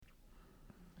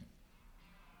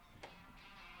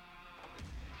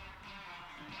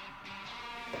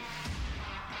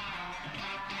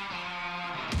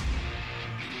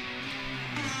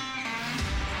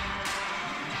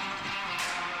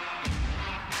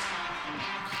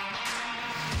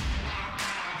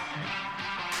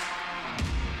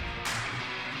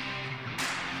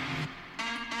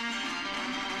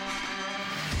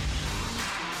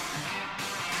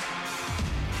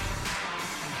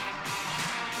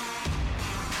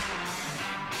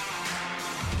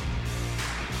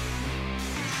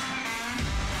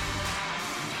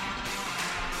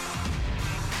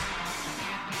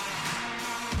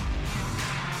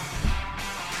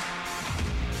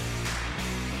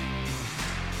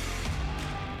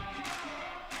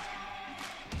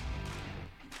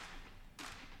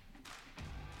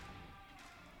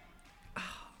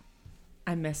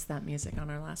I missed that music on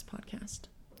our last podcast.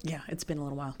 Yeah, it's been a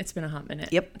little while. It's been a hot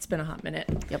minute. Yep. It's been a hot minute.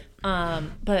 Yep.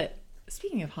 But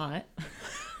speaking of hot,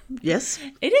 Yes.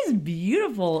 it is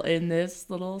beautiful in this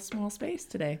little small space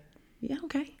today. Yeah,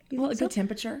 okay. Well, a good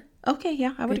temperature. Okay,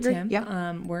 yeah, I would Good agree. temp.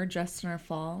 Yeah. We're dressed in our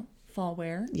fall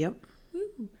wear. Yep.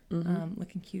 Woo.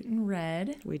 Looking cute and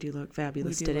red. We do look We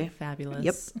fabulous do today. look fabulous.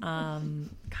 Yep.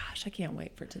 Gosh, I can't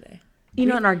wait for today. You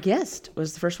know, and our guest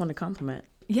was the first one to compliment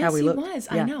Yes, how we he looked. was.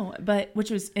 Yeah. I know,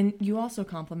 and you also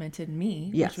complimented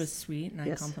me, Yes. which was sweet, and I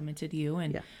Yes. complimented you.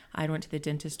 And Yeah. I went to the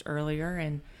dentist earlier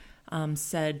and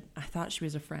said I thought she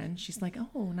was a friend. She's like,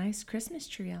 "Oh, nice Christmas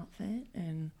tree outfit,"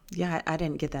 and Yeah, I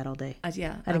didn't get that all day. I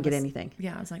didn't get anything.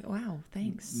 Yeah, I was like, "Wow,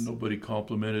 thanks." Nobody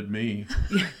complimented me.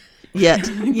 Yet.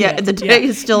 Yeah, the day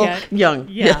is still young.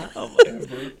 Yeah. Oh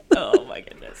my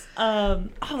goodness.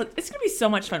 It's gonna be so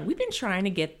much fun. We've been trying to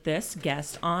get this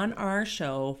guest on our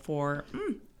show for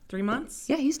 3 months.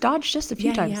 Yeah, he's dodged just a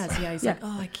few times. He has. Yeah, he's like,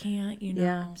 "Oh, I can't," you know.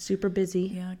 Yeah, super busy.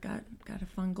 Yeah, got a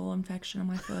fungal infection on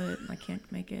my foot. I can't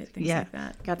make it. Things Yeah, like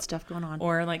that. got stuff going on.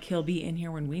 Or like he'll be in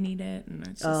here when we need it, and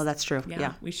it's just, That's true.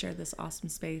 Yeah. we share this awesome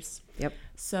space. Yep.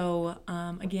 So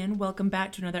again, welcome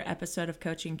back to another episode of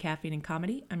Coaching, Caffeine, and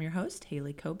Comedy. I'm your host,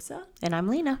 Haley Kobsa, And I'm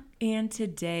Lena. and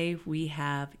today we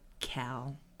have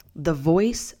Cal, The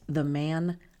voice, the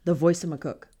man, the voice of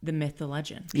McCook. the myth, the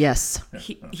legend. Yes.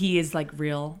 He is like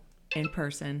real in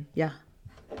person. Yeah.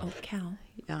 Oh, Cal.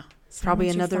 Yeah. Send Probably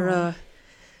us your another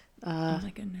Oh my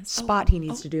goodness. spot he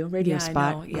needs to do. Radio yeah,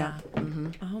 spot. I know, yeah.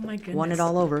 Oh my goodness. Want it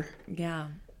all over. Yeah.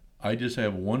 I just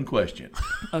have one question.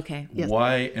 Okay. Yes.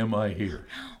 Why am I here?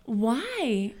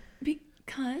 Why?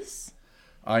 Because.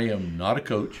 I am not a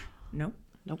coach. Nope.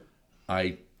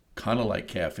 I kind of like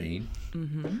caffeine.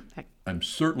 I'm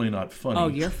certainly not funny. Oh,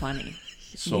 you're funny.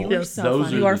 so you are so those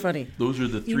funny. You are are the, funny. Those are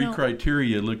the three know-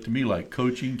 criteria that look to me like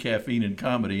coaching, caffeine, and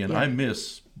comedy, and I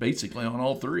miss basically on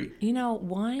all three. You know,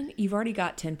 one, you've already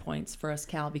got 10 points for us,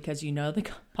 Cal, because you know the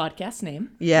podcast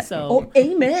name. Yeah. So, Oh,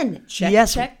 amen. check,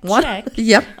 yes. check, One. check.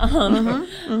 Yep.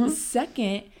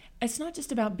 Second, it's not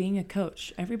just about being a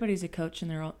coach. Everybody's a coach in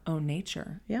their own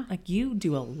nature. Yeah. Like you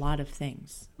do a lot of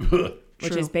things,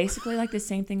 which is basically like the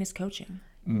same thing as coaching.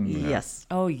 Yes.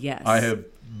 Oh, yes. I have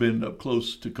been up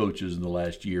close to coaches in the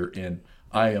last year, and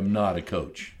I am not a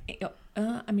coach.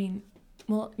 I mean,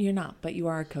 well, you're not, but you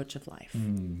are a coach of life.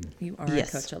 You are Yes.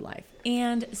 a coach of life.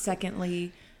 And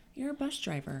secondly, you're a bus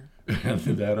driver.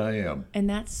 That I am. And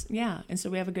that's, yeah. And so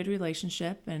we have a good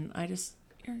relationship, and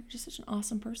you're just such an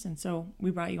awesome person. So we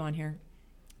brought you on here.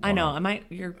 I know,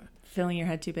 you're filling your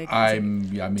head too big. I'm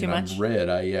much? red.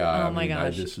 Oh my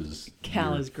gosh. This is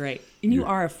Cal is great. And you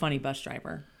are a funny bus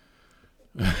driver.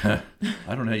 I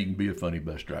don't know how you can be a funny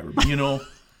bus driver, but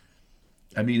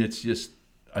it's just,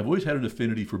 I've always had an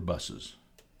affinity for buses.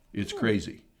 It's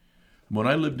crazy. When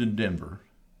I lived in Denver,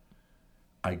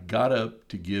 I got up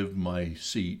to give my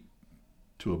seat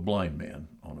to a blind man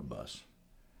on a bus.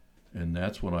 And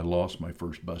that's when I lost my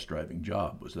first bus driving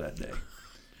job, was that day.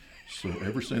 So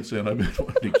ever since then, I've been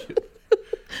wanting to get...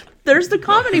 There's the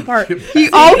comedy part. He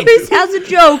always has a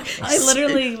joke. I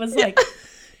literally was like,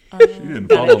 You didn't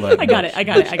follow that. I got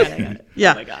it.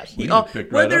 Yeah. Oh my gosh. We didn't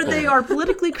pick right Whether up on they it. are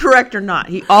politically correct or not,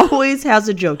 he always has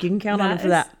a joke. You can count on him for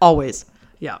that. Always.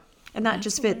 Yeah. And that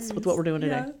just fits with what we're doing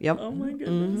today. Yep. Oh my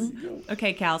goodness.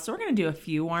 Okay, Cal, so we're going to do a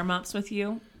few warm-ups with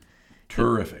you.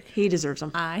 Terrific. He deserves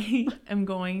them. I am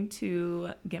going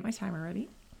to get my timer ready.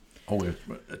 Oh,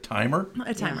 a timer?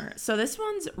 A timer. So this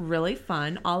one's really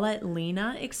fun. I'll let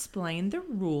Lena explain the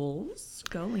rules.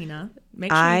 Go, Lena.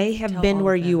 Make sure I you have tell been all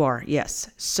where of them. you are. Yes.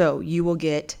 So you will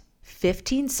get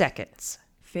 15 seconds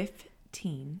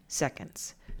 15.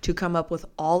 to come up with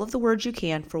all of the words you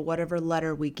can for whatever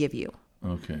letter we give you.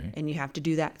 Okay. And you have to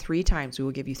do that 3 times. We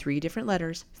will give you 3 different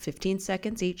letters, 15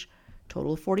 seconds each,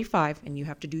 total of 45, and you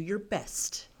have to do your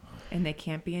best. And they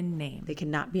can't be a name. They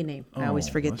cannot be a name. I always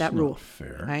forget that's that rule. not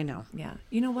fair. I know. Yeah.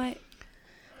 You know what?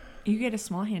 You get a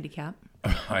small handicap.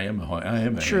 I am a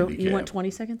True. handicap. You want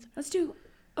 20 seconds? Let's do...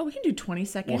 Oh, we can do 20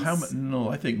 seconds. Well, how much? No,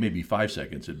 I think maybe 5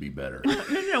 seconds would be better.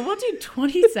 No. We'll do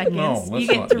 20 seconds. No, let's you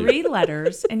get not do 3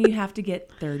 letters, and you have to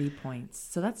get 30 points.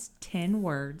 So that's 10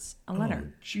 words a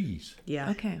letter. Oh, jeez. Yeah.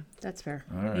 Okay. That's fair.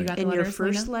 All right. You got the And your letters,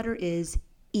 first Lena? letter is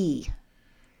E.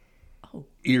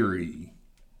 Eerie,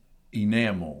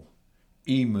 enamel,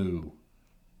 emu,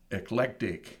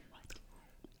 eclectic,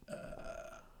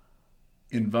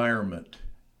 environment,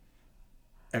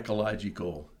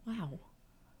 ecological, Wow.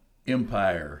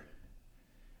 empire,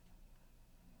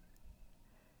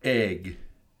 egg,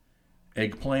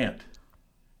 eggplant.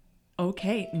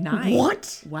 Okay. Nice.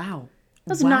 What? Wow.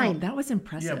 was Wow, 9. That was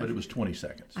impressive. Yeah, but it was 20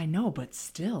 seconds. I know, but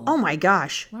still. Oh my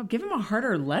gosh. Wow, give him a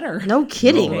harder letter. No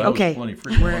kidding. No, that Okay. was plenty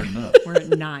freaking hard enough. We're at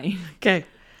 9. Okay.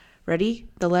 Ready?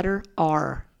 The letter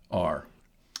R. R.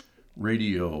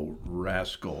 Radio,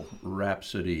 rascal,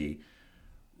 rhapsody,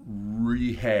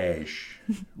 rehash,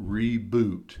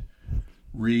 reboot,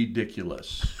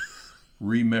 ridiculous,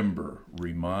 remember,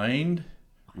 remind,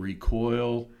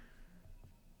 recoil,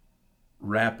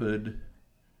 rapid,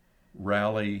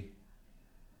 rally.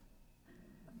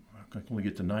 I can only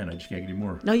get to 9. I just can't get any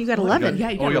more. No, you got 11. Yeah,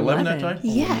 you got you got 11 that 11. time?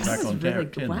 Oh, Yes. we're back on Really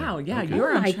 10 wow, then. yeah, Okay.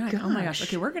 you're on my track. Oh my gosh. gosh.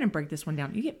 Okay, we're going to break this one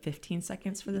down. You get 15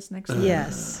 seconds for this next one.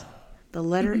 Yes. The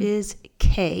letter is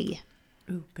K.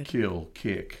 Ooh, good. Kill,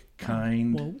 kick,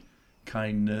 kind, Whoa.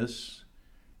 kindness,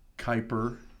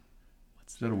 Kuiper.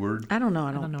 Is that a word? I don't know.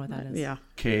 I don't know what that is. Yeah.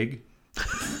 Keg.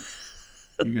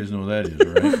 You guys know what that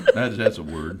is, right? That's a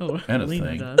word Oh, and a Lena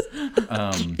thing.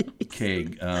 does.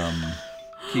 Keg.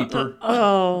 Keeper.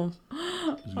 Oh,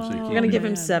 We're we're gonna give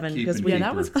him 7 Keep because and we. Yeah, keep.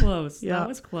 that was close. Yeah. That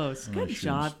was close. Good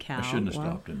job, Cal. I shouldn't have Wow.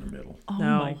 stopped in the middle. Oh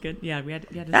No. my good. Yeah, we had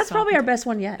to That's stop probably it. our best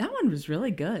one yet. That one was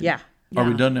really good. Yeah. Are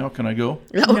we Yeah. done now? Can I go?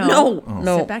 No.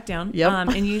 Sit back down. Yep.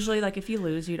 And usually, like, if you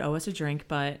lose, you'd owe us a drink,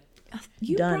 but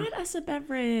you Done. brought us a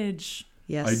beverage.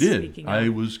 Yes. I did. Speaking I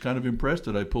of. was kind of impressed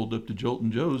that I pulled up to Jolton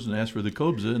Joe's and asked for the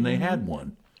Kobza, and they had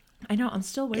one. I know. I'm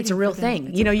still waiting. It's a real for thing.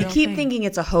 It's You know, a you real keep thing. thinking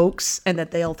it's a hoax and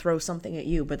that they'll throw something at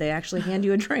you, but they actually hand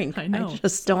you a drink. I know. I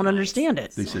just don't understand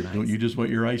it. They said, "Don't you just want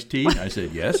your iced tea?" I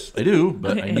said, "Yes, I do,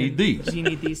 but I need these." You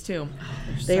need these too.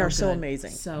 They are so good.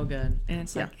 amazing. So good, and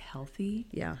it's Yeah. like healthy.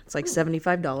 Yeah, it's like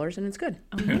 $75 and it's good.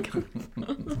 Oh my god.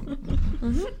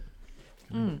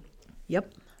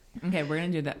 Yep. Okay, we're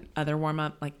gonna do the other warm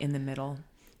up like in the middle.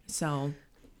 So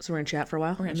So we're gonna chat for a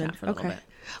while. We're gonna and then- chat for a little bit.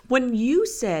 When you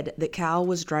said that Cal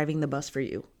was driving the bus for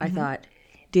you, I thought,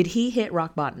 did he hit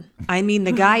rock bottom? I mean,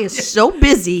 the guy is so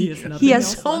busy. has nothing He has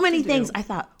else so left many to do. things. I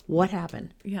thought, what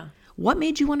happened? yeah, What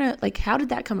made you want to like? How did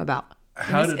that come about?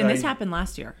 How did this I? happened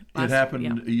last year. It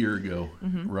happened a year ago,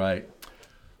 right?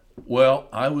 Well,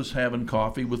 I was having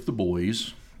coffee with the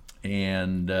boys,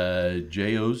 and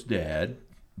J.O.'s dad,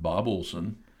 Bob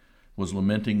Olson, was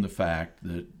lamenting the fact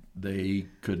that they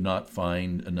could not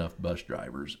find enough bus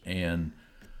drivers. And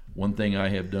one thing I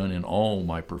have done in all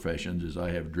my professions is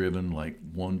I have driven like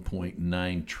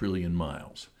 1.9 trillion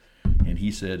miles. And he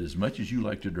said, as much as you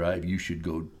like to drive, you should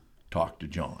go talk to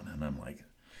John. And I'm like,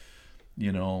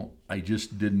 you know, I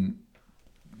didn't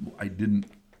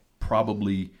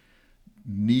probably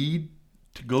need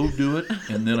to go do it.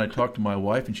 And then I talked to my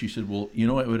wife and she said, well, you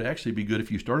know, it would actually be good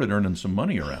if you started earning some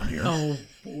money around here. Oh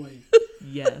boy,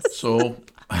 yes. So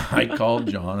I called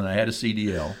John and I had a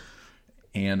CDL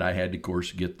and I had to, of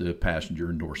course, get the passenger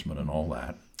endorsement and all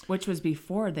that. Which was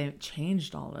before they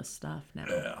changed all this stuff. Now I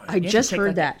You have to just take, heard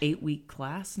like, that. an 8-week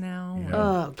class now. You or-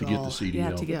 know, Oh, to get the God. CDL.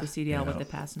 Yeah, to get the CDL You with know, the if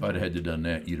passenger. I'd had to done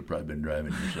that, you'd have probably been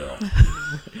driving yourself.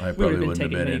 I we would probably have been wouldn't have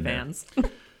taking been in there.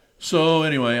 minivans. So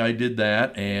anyway, I did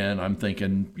that, and I'm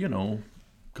thinking, you know,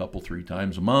 a couple, 3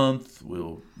 times a month,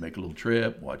 we'll make a little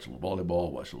trip, watch a little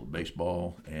volleyball, watch a little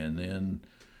baseball, and then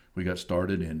we got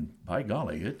started. And by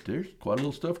golly, there's quite a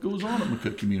little stuff goes on at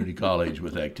McCook Community College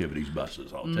with activities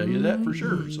buses. I'll tell you that for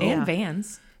sure. So, And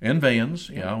vans. and vans,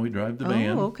 yeah, we drive the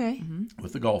van Oh, okay.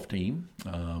 with the golf team.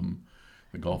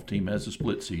 The golf team has a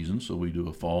split season, so we do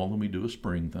a fall and we do a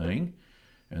spring thing.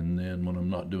 And then when I'm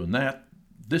not doing that,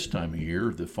 this time of year,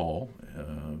 the fall,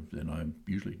 then I'm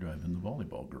usually driving the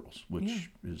volleyball girls, which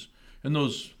is, and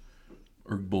those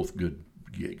are both good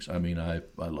gigs. I mean, I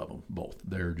love them both.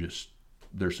 They're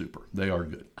super. They are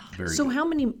good. Very So good. how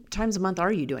many times a month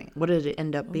are you doing? What did it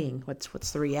end up being?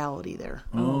 What's the reality there?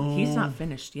 Oh, he's not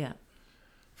finished yet.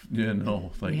 Yeah,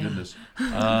 no, thank Yeah. goodness.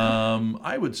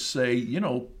 I would say, you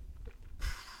know,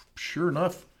 sure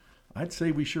enough, I'd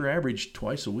say we sure average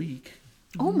twice a week.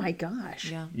 Oh my gosh.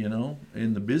 Yeah. You know,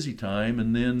 in the busy time.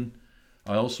 And then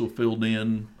I also filled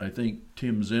in, I think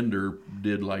Tim Zender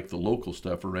did like the local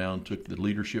stuff around, took the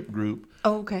leadership group.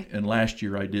 Oh, okay. And last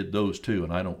year I did those too.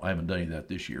 And I haven't done any of that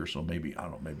this year. So maybe, I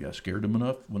don't know, maybe I scared them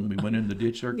enough when we went in the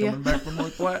ditch there coming back from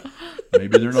North Platte.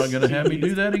 Maybe they're not going to have me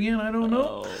do that again. I don't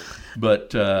know.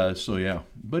 But, so yeah,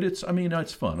 but it's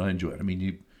fun. I enjoy it. I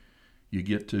mean, you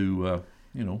get to,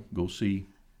 you know, go see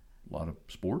a lot of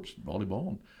sports, volleyball,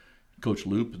 and Coach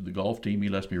Loop, the golf team, he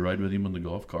lets me ride with him on the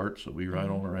golf cart, so we ride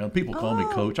all around. People call me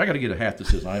coach. I got to get a hat that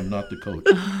says I am not the coach.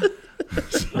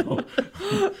 So,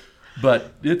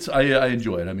 but I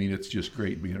enjoy it. I mean, it's just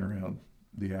great being around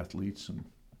the athletes. And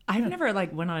I've never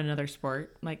like went on another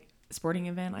sporting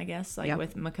event, I guess, like Yep.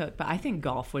 with McCook, but I think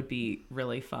golf would be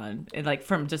really fun. And like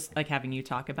from just like having you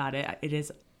talk about it, it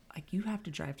is like you have to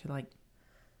drive to like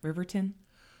Riverton.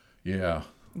 Yeah.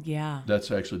 Yeah.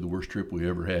 That's actually the worst trip we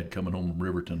ever had coming home from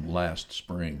Riverton last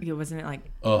spring. Yeah, wasn't it like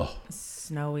Oh,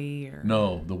 snowy or?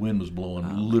 no, the wind was blowing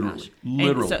gosh.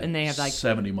 literally And they have like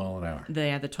 70 mile an hour. they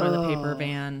have the toilet paper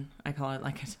van. I call it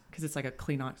like because it's like a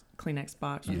Kleenex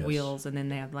box with Yes. wheels, and then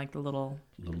they have like the little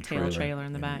trailer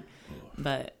in the back.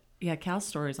 But yeah, Cal's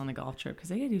stories on the golf trip because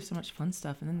they get to do so much fun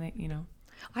stuff, and then they.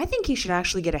 I think he should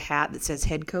actually get a hat that says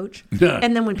head coach.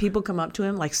 And then when people come up to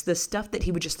him, like the stuff that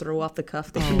he would just throw off the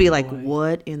cuff, they should be like,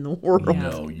 what in the world? Yeah.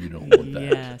 No, you don't want that.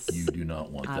 Yes. You do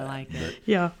not want that. I like it. But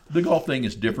Yeah. the golf thing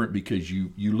is different because you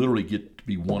literally get to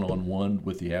be one-on-one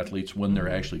with the athletes when they're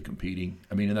actually competing.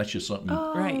 I mean, and that's just something.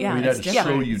 Right. Yeah. I mean, it's that's so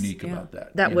different. unique Yeah. about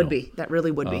that. That you would know. be. That really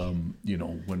would be.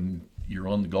 When you're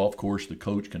on the golf course, the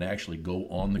coach can actually go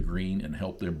on the green and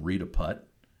help them read a putt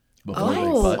before they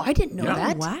putt. I didn't know Yeah.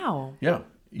 that. Wow. Yeah,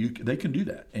 they can do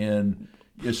that, and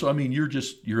yeah, so I mean,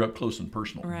 you're up close and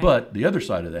personal. Right. But the other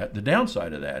side of that, the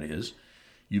downside of that is,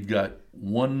 you've got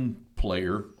one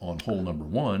player on hole number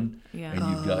one, Yeah. and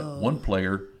you've got one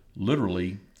player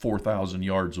literally 4,000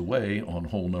 yards away on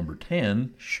hole number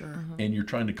 10. Sure. And you're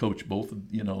trying to coach both,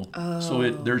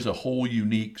 So there's a whole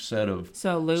unique set of.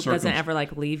 So Luke doesn't circumstances. ever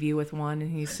like leave you with one,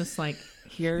 and he's just like,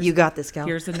 "Here's You got this, Cal.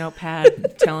 Here's a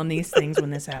notepad. Tell him these things when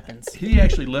this happens." He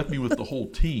actually left me with the whole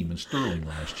team in Sterling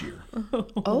last year.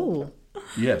 Oh.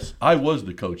 Yes, I was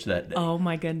the coach that day. Oh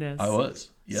my goodness. I was.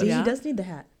 Yes. See, Yeah. he does need the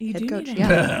hat. You Head do coach. need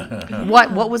a Yeah.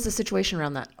 What was the situation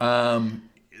around that?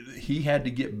 He had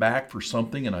to get back for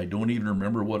something, and I don't even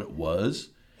remember what it was.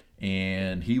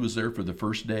 And he was there for the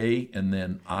first day, and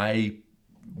then I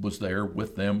was there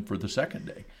with them for the second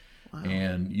day. Wow.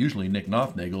 And usually Nick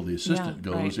Nothnagel, the assistant,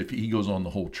 goes right. if he goes on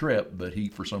the whole trip, but he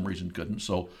for some reason couldn't.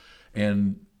 So,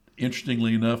 and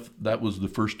interestingly enough, that was the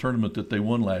first tournament that they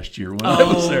won last year when I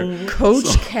was there.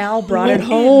 Coach Cal brought it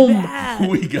home.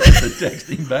 We got the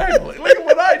texting back. Like, look at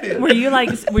what I did. Were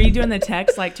you doing the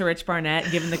text like to Rich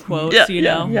Barnett, giving the quotes?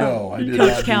 No, I did Coach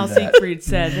not Cal do that. Siegfried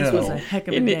said this was No. a heck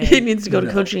of a He day. needs to go to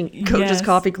coach's Yes.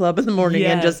 coffee club in the morning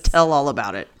and just Yes. tell all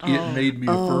about it. It made me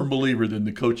a firm believer that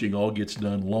the coaching all gets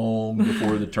done long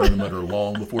before the tournament or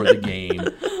long before the game.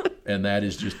 And that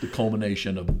is just the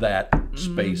culmination of that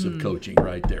space of coaching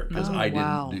right there. Because I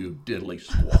wow. didn't do diddly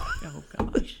squat. Oh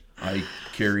gosh. I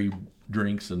carry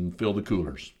drinks and fill the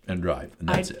coolers and drive. And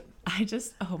that's it.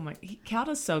 Cal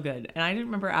does so good. And I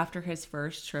remember after his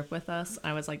first trip with us,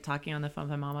 I was like talking on the phone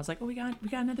with my mom. I was like, "Oh, we got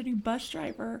another new bus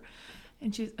driver,"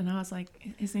 and I was like,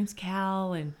 "His name's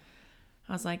Cal," and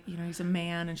I was like, "He's a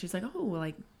man," and she's like, "Oh,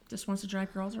 like just wants to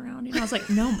drive girls around." I was like,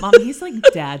 "No, Mom, he's like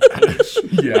Dad's age.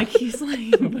 Yeah. Like he's like."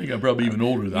 I think I'm probably even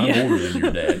older. I'm older than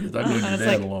your dad. 'Cause I've known your I was dad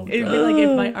like, a long it'd time. be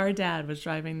like if our dad was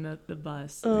driving the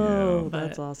bus. Oh, But-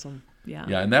 that's awesome. Yeah.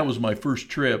 Yeah, and that was my first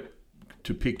trip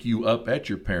to pick you up at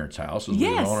your parents' house as we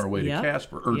were Yes. on our way Yep. to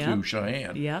Casper or Yep. to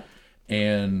Cheyenne. Yep.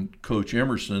 And Coach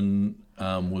Emerson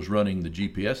was running the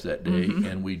GPS that day,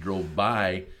 and we drove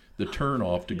by the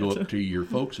turnoff to go up to your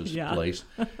folks' Yeah. place,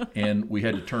 and we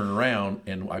had to turn around,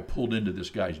 and I pulled into this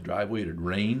guy's driveway. It had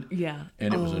rained, Yeah.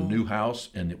 and it was a new house,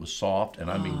 and it was soft, and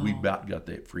I mean, we about got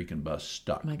that freaking bus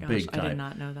stuck Oh my gosh, big I time. did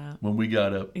not know that. When we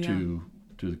got up Yeah. to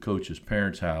the coach's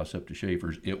parents' house up to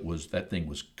Schaefer's, that thing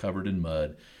was covered in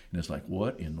mud. And it's like,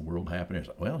 what in the world happened? It's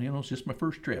like, well, it's just my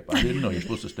first trip. I didn't know you're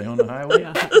supposed to stay on the highway.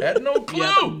 Yeah. Had no clue.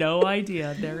 Yep, no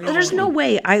idea. There's no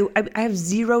way. I have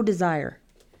zero desire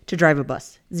to drive a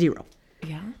bus. Zero.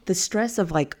 Yeah. The stress of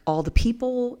like all the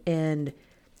people and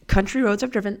country roads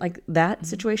I've driven, like that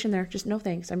situation there, just no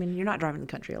thanks. I mean, you're not driving the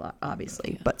country a lot,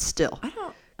 obviously, but still.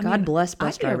 God bless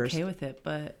bus I'd be drivers. okay with it,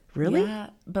 but Really?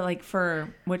 yeah, but like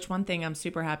one thing I'm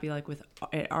super happy like with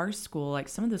at our school, like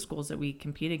some of the schools that we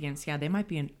compete against, they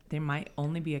might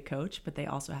only be a coach, but they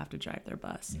also have to drive their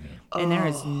bus, and there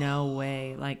is no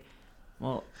way like,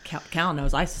 well, Cal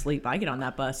knows I sleep. I get on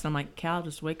that bus, and I'm like, Cal,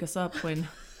 just wake us up when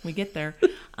we get there.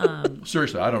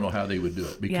 Seriously, I don't know how they would do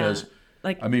it because,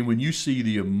 like I mean, when you see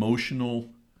the emotional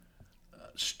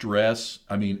stress,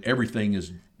 I mean, everything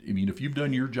is. I mean, if you've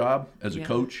done your job as a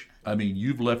coach, I mean,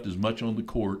 you've left as much on the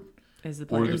court as the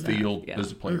or the players have. field Yeah. as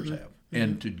the players have.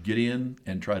 And to get in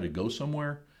and try to go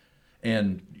somewhere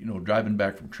and, driving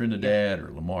back from Trinidad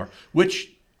or Lamar,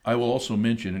 which I will also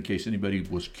mention in case anybody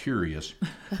was curious,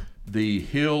 the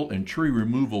hill and tree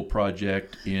removal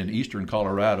project in eastern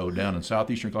Colorado, down in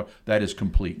southeastern Colorado, that is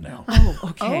complete now. Oh,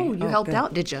 okay. Oh, you helped good.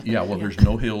 out, did you? Yeah, well, there's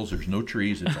no hills, there's no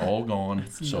trees, it's all gone.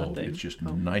 So nothing. it's just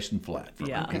nice and flat for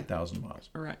Yeah. 8,000 miles.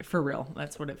 Right, for real.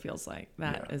 That's what it feels like.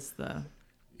 That is the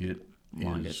It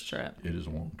longest is, trip. It is a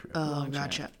long trip. Oh,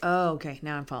 gotcha. Oh, okay.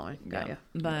 Now I'm following. Got you.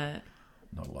 But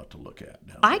Not a lot to look at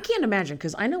now. I can't imagine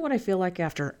because I know what I feel like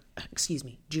after,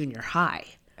 junior high.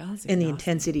 oh, that's in the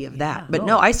exhausting. intensity of that. Yeah. But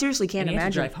no, I seriously can't And you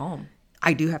have to imagine. drive home.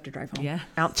 I do have to drive home. Yeah.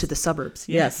 Out to the suburbs.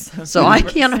 Yeah. Yes. So I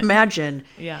can't imagine.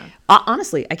 Yeah.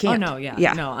 Honestly, I Oh can't. no, yeah,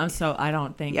 Yeah. no. I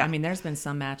don't think. Yeah. I mean, there's been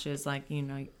some matches like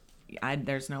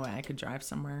there's no way I could drive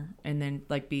somewhere and then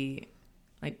I'd be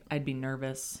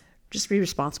nervous. Just be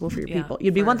responsible for your Yeah, people.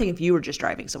 It'd be for- one thing if you were just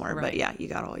driving somewhere, but Right. yeah, you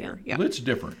got all your, yeah. Well, it's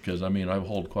different because, I mean, I've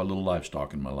hauled quite a little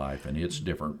livestock in my life, and it's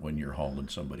different when you're hauling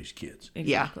somebody's kids.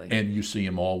 Exactly. And you see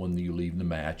them all when you leave the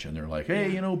match, and they're like,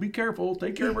 hey, be careful,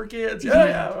 take care of our kids.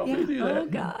 Yeah, they do that. Oh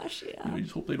gosh, yeah. You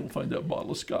just hope they don't find that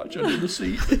bottle of scotch under the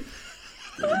seat.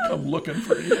 They come looking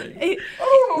for anything.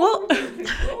 Well,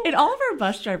 and all of our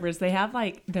bus drivers, they have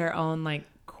like their own like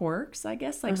quirks, I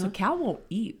guess. Like, so Cal won't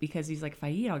eat because he's like, if I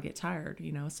eat, I'll get tired,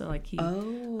 So like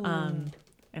and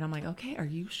I'm like, okay, are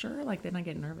you sure? Like, then I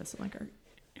get nervous. I'm like, you're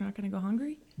not going to go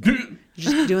hungry?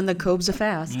 Just doing the cobes of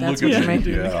fast. That's Look what at you me.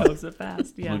 mean. Yeah. Goes so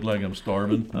fast. Yeah. Look like I'm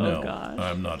starving? No, gosh.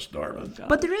 I'm not starving.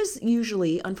 But there is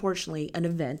usually, unfortunately, an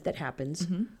event that happens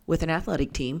with an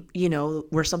athletic team,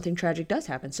 where something tragic does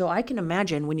happen. So I can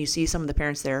imagine when you see some of the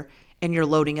parents there and you're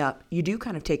loading up, you do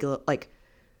kind of take a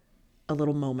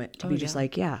little moment to be just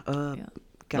like,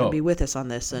 gotta be with us on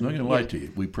this. And I'm not going to lie to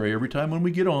you. We pray every time when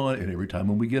we get on and every time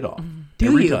when we get off. Do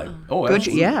every you? time. Oh, Good.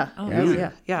 absolutely. Yeah. Oh,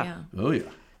 Yeah. Oh, yeah.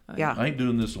 Yeah. I ain't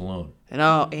doing this alone. And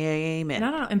amen. And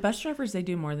I don't know. And bus drivers, they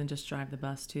do more than just drive the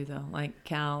bus too, though. Like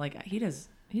Cal, like he does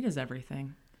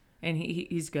everything, and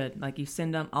he's good. Like you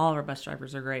send them. All of our bus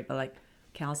drivers are great, but like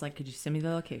Cal's like, could you send me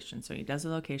the location? So he does the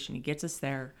location. He gets us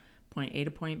there, point A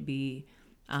to point B.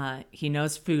 He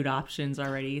knows food options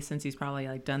already since he's probably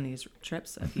like done these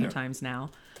trips a few times now.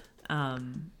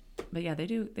 But yeah, they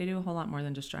do a whole lot more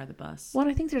than just drive the bus. Well,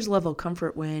 I think there's a level of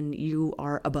comfort when you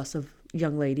are a bus of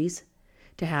young ladies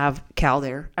to have Cal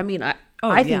there. I mean, I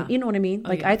think, yeah. you know what I mean?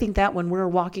 Like, yeah. I think that when we're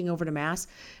walking over to Mass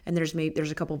and there's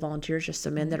a couple volunteers, just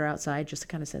some men that are outside, just a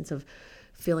kind of sense of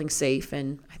feeling safe.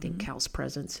 And I think Cal's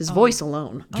presence, his voice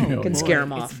alone can scare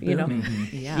him off,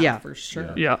 Yeah, for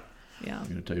sure. Yeah. Yeah. I'm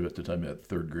going to tell you about the time that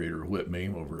third grader whipped me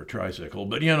over a tricycle.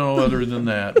 But, other than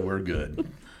that, we're good.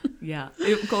 Yeah.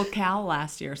 Cal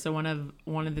last year. So one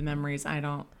of the memories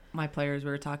my players,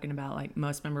 we were talking about like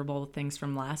most memorable things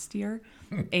from last year.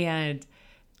 And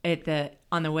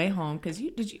on the way home, because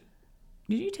did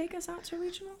you take us out to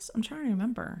regionals? I'm trying to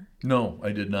remember. No,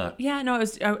 I did not. Yeah, no,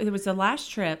 it was the last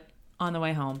trip on the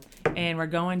way home, and we're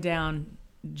going down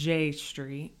J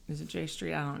Street. Is it J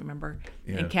Street? I don't remember.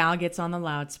 Yeah. And Cal gets on the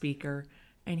loudspeaker,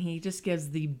 and he just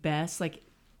gives the best like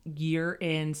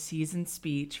year-end season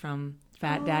speech from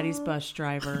Fat Daddy's bus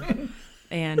driver.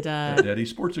 And Daddy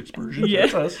Sports Excursion. yeah.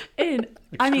 That's us. And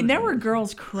I mean, there were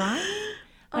girls crying.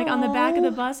 Like on the back of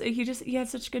the bus, he had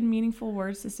such good, meaningful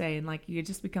words to say, and like you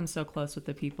just become so close with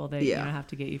the people that have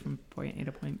to get you from point A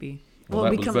to point B. Well,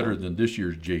 that was better than this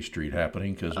year's J Street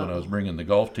happening because when I was bringing the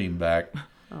golf team back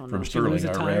from Sterling,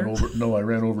 I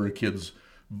ran over a kid's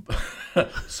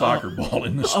soccer ball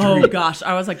in the street. Oh gosh,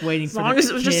 I was like waiting for As long as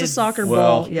it was just a soccer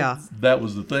ball. Yeah. That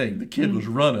was the thing. The kid was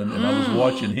running, and I was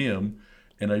watching him,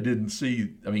 and I didn't see.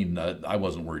 I mean, I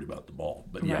wasn't worried about the ball,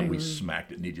 but yeah, we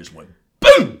smacked it, and he just went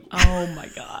boom. Oh my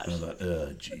gosh. I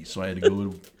thought, geez. So I had to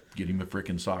go get him a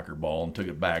freaking soccer ball and took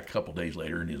it back a couple days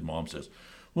later. And his mom says,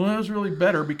 well, that was really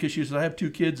better because she says, I have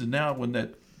two kids. And now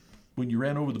when you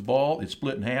ran over the ball, it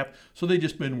split in half. So they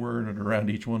just been wearing it around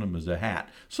each one of them as a hat.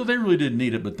 So they really didn't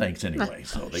need it, but thanks anyway.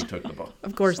 So they took the ball.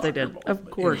 Of course they did. Of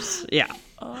course. Yeah.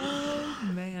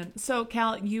 Oh man. So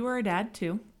Cal, you are a dad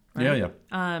too, right?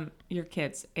 Yeah. Your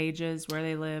kids, ages, where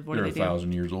they live, what They're do they do?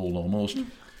 1,000 years old almost.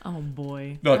 Oh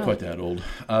boy. Not quite that old.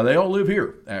 They all live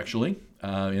here, actually,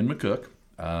 in McCook.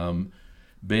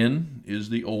 Ben is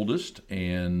the oldest,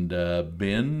 and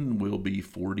Ben will be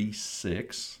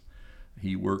 46.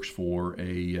 He works for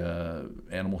a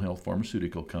animal health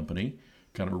pharmaceutical company,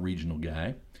 kind of a regional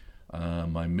guy.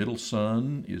 My middle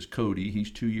son is Cody. He's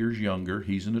 2 years younger.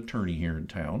 He's an attorney here in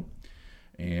town.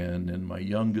 And then my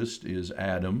youngest is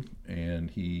Adam, and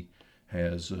he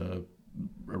has a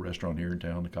restaurant here in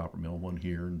town, the Copper Mill, one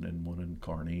here and then one in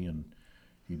Kearney, and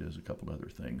he does a couple other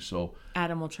things. So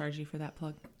Adam will charge you for that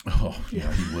plug. Oh,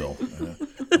 yeah, he will.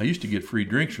 I used to get free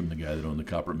drinks from the guy that owned the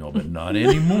Copper Mill, but not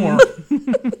anymore.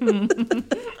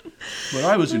 But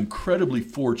I was incredibly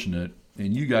fortunate,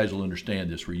 and you guys will understand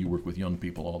this where you work with young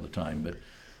people all the time, but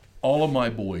all of my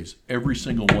boys, every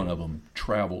single one of them,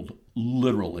 traveled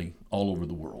literally all over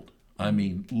the world. I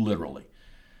mean, literally.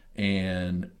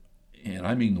 And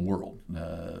I mean the world.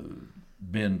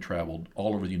 Ben traveled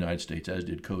all over the United States, as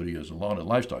did Cody, as a lot of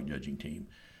livestock judging team.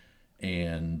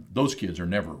 And those kids are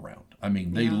never around. I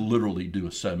mean, they literally do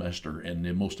a semester, and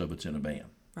then most of it's in a van.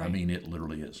 Right. I mean, it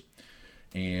literally is.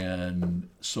 And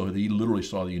so he literally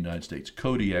saw the United States.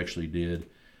 Cody actually did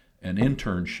an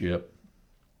internship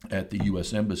at the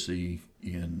U.S. Embassy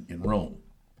in Rome.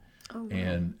 Oh, wow.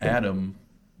 And Adam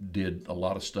did a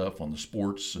lot of stuff on the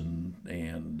sports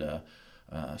and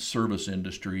service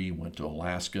industry, went to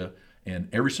Alaska, and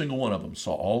every single one of them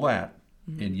saw all that,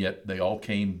 and yet they all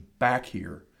came back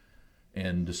here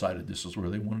and decided this is where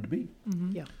they wanted to be.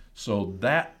 Yeah. So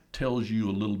that tells you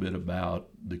a little bit about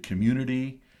the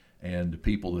community and the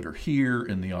people that are here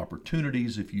and the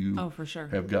opportunities if you for sure.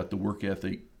 have got the work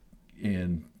ethic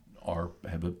and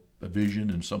have a vision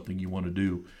and something you want to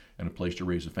do and a place to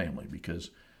raise a family, because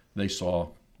they saw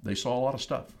a lot of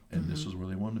stuff and this is where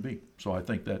they wanted to be. So I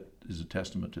think that is a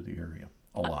testament to the area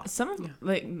a lot. Some of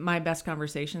like my best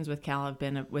conversations with Cal have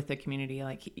been with the community.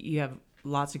 Like you have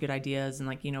lots of good ideas, and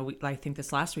like I think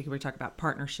this last week we were talking about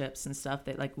partnerships and stuff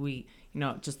that like we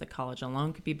just the college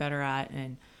alone could be better at.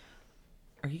 And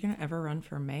are you going to ever run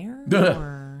for mayor?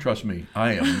 Or? Trust me,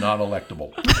 I am not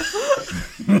electable.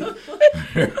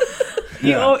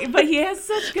 But he has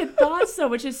such good thoughts, though,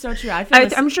 which is so true.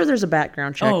 I'm sure there's a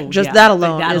background check. Oh, just yeah. that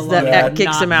alone That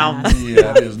kicks him out.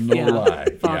 Yeah, that is no lie.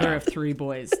 Father of 3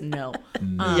 boys. No.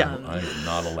 No, I am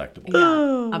not electable.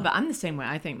 Yeah. But I'm the same way.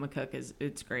 I think McCook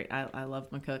it's great. I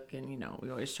love McCook, and we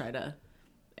always try to.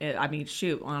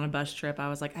 On a bus trip, I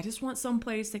was like, I just want some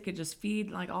place that could just feed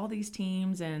like all these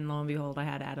teams, and lo and behold, I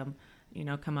had Adam,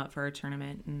 come up for a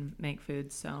tournament and make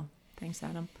food. So thanks,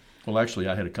 Adam. Well, actually,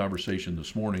 I had a conversation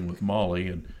this morning with Molly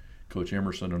and Coach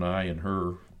Emerson and I and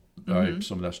her.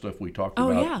 Some of that stuff we talked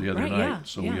about the other night. Yeah,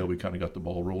 so we kind of got the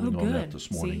ball rolling on that this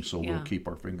morning. We'll keep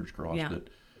our fingers crossed that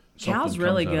something Cal's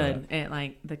really comes out of good at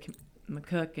like the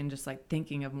McCook and just like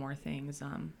thinking of more things.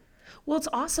 Well, it's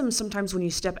awesome sometimes when you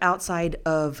step outside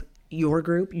of your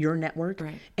group, your network,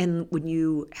 Right. and when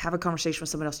you have a conversation with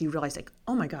someone else, you realize like,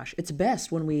 oh my gosh, it's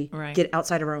best when we get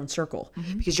outside of our own circle,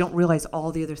 because you don't realize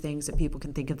all the other things that people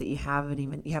can think of that you haven't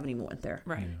even went there.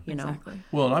 Right. You know? Exactly.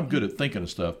 Well, and I'm good at thinking of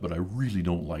stuff, but I really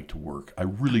don't like to work. I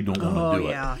really don't want to do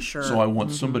it. Yeah, sure. So I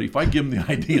want somebody, if I give them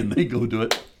the idea and they go do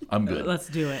it, I'm good. Let's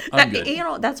do it. I'm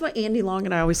good. That's what Andy Long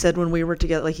and I always said when we were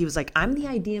together. Like, he was like, I'm the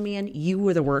idea man, you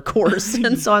were the workhorse.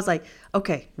 And so I was like,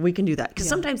 okay, we can do that. Because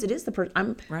sometimes it is the person.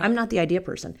 I'm not the idea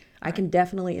person. I can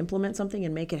definitely implement something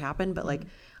and make it happen, but like,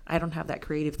 I don't have that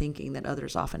creative thinking that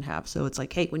others often have. So it's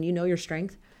like, hey, when you know your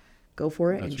strength, go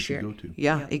for it. That's and what share. you go to.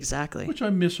 Yeah, exactly. Which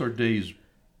I miss our days.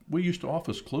 We used to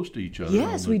office close to each other.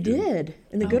 Yes, we did.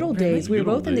 In the good old days, we were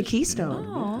both in the Keystone.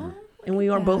 Aw. And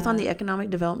we were both on the Economic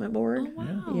Development Board. Oh,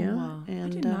 wow. Yeah. And I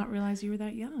did not realize you were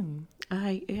that young.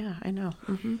 I know.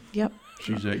 Yep.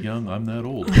 She's that young, I'm that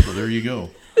old. So there you go.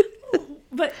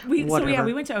 But we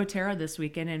Whatever. went to Otero this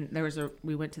weekend, and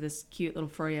we went to this cute little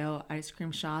froyo ice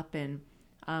cream shop, and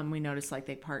we noticed like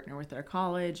they partner with their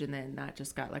college, and then that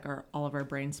just got like all of our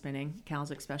brain spinning, Cal's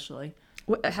especially.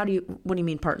 What do you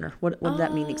mean partner? What does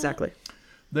that mean exactly?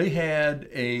 They had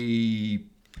a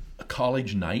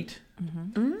college night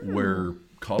where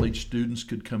college students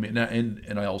could come in. Now,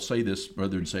 and I'll say this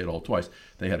rather than say it all twice.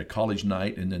 They had a college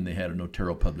night, and then they had an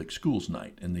Otero Public Schools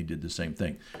night, and they did the same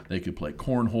thing. They could play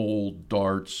cornhole,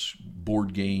 darts,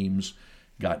 board games,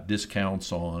 got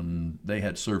discounts on, they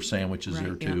had served sandwiches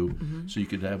there too. So you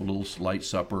could have a little light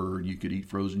supper, you could eat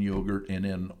frozen yogurt, and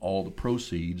then all the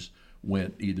proceeds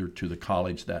went either to the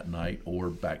college that night or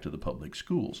back to the public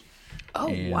schools.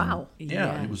 Oh, wow.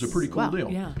 Yeah, it was a pretty cool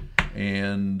deal. Yeah.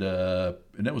 And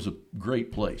that was a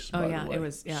great place, by the way. It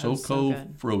was so SoCo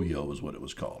good. Froyo is what it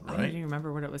was called, I don't right? even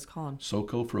remember what it was called.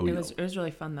 SoCo Froyo. It was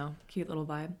really fun though. Cute little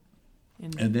vibe.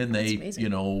 And then they,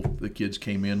 amazing. the kids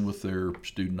came in with their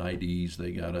student IDs.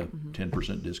 They got a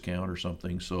 10% discount or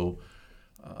something. So,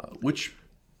 which,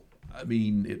 I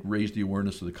mean, it raised the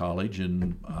awareness of the college.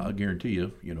 And I guarantee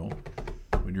you,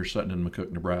 when you're sitting in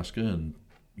McCook, Nebraska, and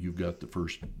you've got the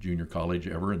first junior college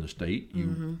ever in the state,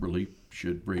 you really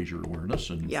should raise your awareness,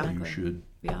 and you should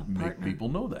make partner. people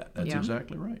know that. That's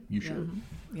exactly right. You should.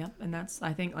 Yep. And that's,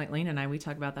 I think, like Lena and I, we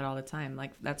talk about that all the time.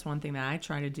 Like, that's one thing that I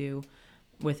try to do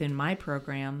within my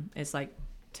program is like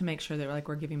to make sure that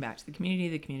we're giving back to the community.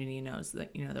 The community knows that,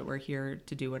 that we're here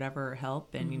to do whatever or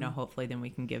help, and, hopefully then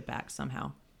we can give back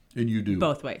somehow. And you do.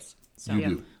 Both ways. So, You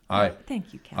do.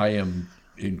 Thank you, Kat. I am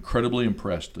incredibly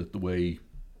impressed at the way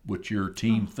what your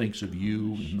team thinks of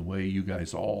you and the way you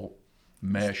guys all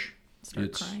mesh.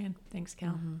 Start crying. Thanks,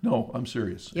 Cal. No, I'm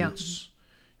serious. Yeah.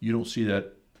 You don't see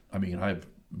that. I mean, I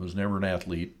was never an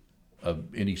athlete of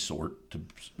any sort.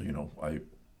 I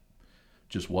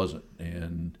just wasn't,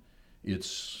 and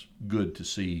it's good to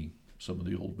see some of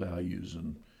the old values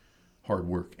and hard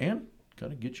work and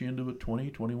kind of get you into a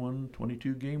 20, 21,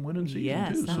 22 game winning season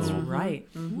Yes, too. that's So, right.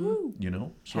 Woo. you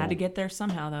know, so Had to get there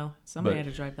somehow, though. Somebody but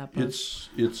had to drive that bus.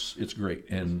 it's great,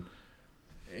 and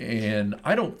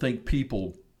I don't think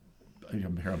people.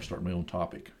 Here I'm starting my own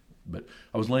topic, but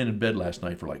I was laying in bed last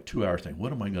night for like 2 hours thinking,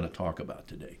 what am I going to talk about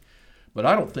today? But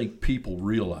I don't think people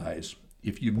realize,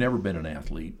 if you've never been an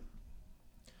athlete,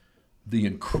 the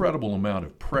incredible amount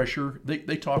of pressure.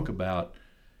 They talk about,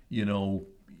 you know,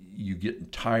 you getting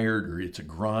tired or it's a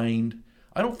grind.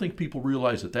 I don't think people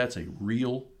realize that that's a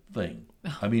real thing.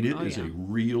 I mean, it is a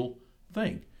real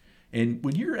thing. And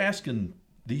when you're asking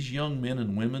these young men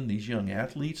and women, these young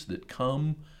athletes that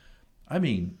come, I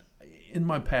mean, in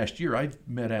my past year, I've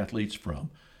met athletes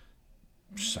from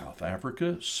South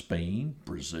Africa, Spain,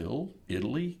 Brazil,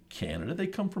 Italy, Canada. They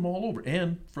come from all over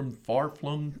and from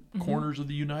far-flung corners of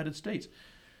the United States.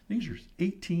 These are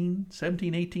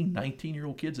 17, 18,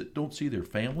 19-year-old kids that don't see their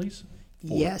families for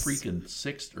freaking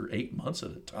 6 or 8 months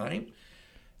at a time.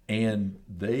 And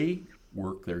they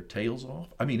work their tails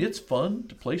off. I mean, it's fun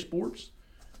to play sports,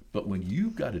 but when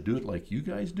you've got to do it like you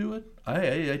guys do it,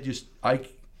 I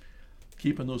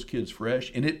keeping those kids fresh.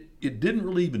 And it didn't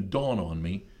really even dawn on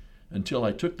me until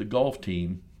I took the golf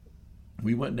team.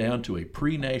 We went down to a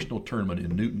pre-national tournament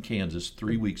in Newton, Kansas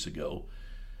 3 weeks ago.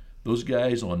 Those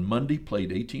guys on Monday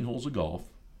played 18 holes of golf.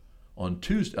 On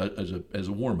Tuesday, as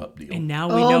a warm-up deal. And now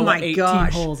we know what 18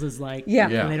 gosh. holes is like. Yeah.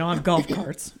 And they don't have golf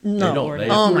carts. No. They don't. They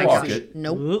Oh have my to walk gosh. it.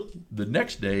 Nope. The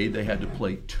next day, they had to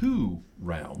play 2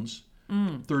 rounds,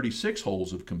 36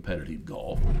 holes of competitive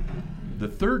golf. The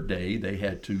third day, they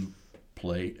had to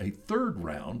play a 3rd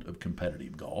round of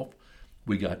competitive golf.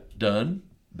 We got done.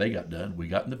 They got done. We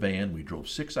got in the van. We drove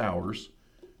 6 hours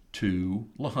to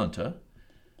La Junta.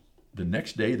 The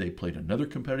next day, they played another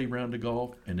competitive round of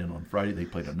golf, and then on Friday, they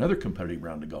played another competitive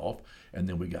round of golf, and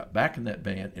then we got back in that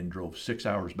van and drove 6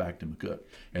 hours back to McCook.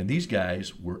 And these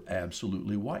guys were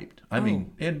absolutely wiped. I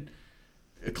mean, and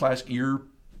a classic, your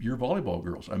volleyball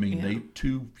girls. I mean, they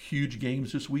 2 huge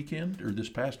games this weekend, or this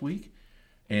past week,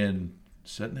 and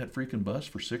sat in that freaking bus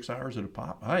for 6 hours at a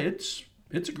pop. It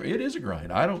is a grind.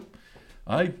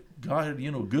 God,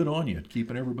 you know, good on you,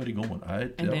 keeping everybody going. I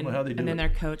don't know how they do it. And then their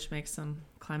coach makes them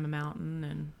climb a mountain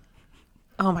and.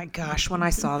 Oh my gosh, when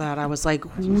I saw that, I was like,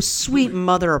 sweet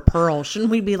mother of pearl. Shouldn't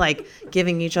we be like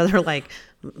giving each other like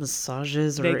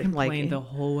massages or They complained like the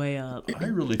whole way up. I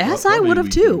really as thought I would probably have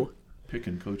we'd too. be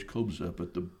picking Coach Cobes up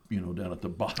at the, down at the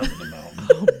bottom of the mountain.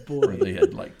 Oh boy. Where they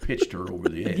had like pitched her over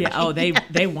the edge. Yeah. Oh, they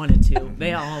wanted to.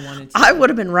 They all wanted to. I would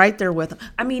have been right there with them.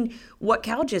 I mean, what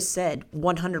Cal just said,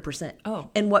 100%. Oh.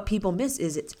 And what people miss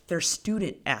is they're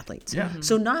student athletes. Yeah.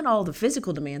 So not all the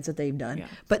physical demands that they've done,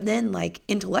 but then like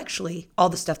intellectually, all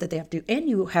the stuff that they have to do. And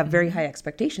you have very high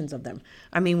expectations of them.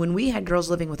 I mean, when we had girls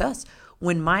living with us,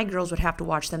 when my girls would have to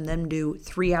watch them do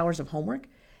 3 hours of homework,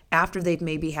 after they've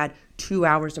maybe had 2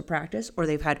 hours of practice or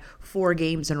they've had 4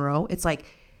 games in a row, it's like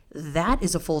that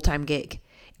is a full-time gig.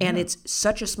 And it's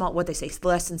such a small, what they say,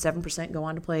 less than 7% go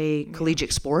on to play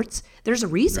collegiate sports. There's a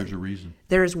reason. There's a reason.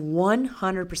 There is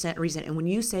 100% reason. And when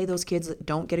you say those kids that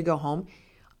don't get to go home,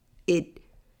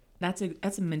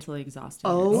 That's mentally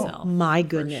exhausting in oh itself. my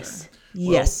goodness.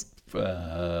 Yes. Trying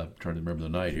to remember the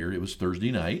night here. It was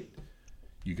Thursday night.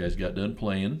 You guys got done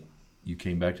playing. You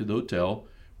came back to the hotel.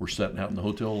 We're sitting out in the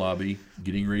hotel lobby,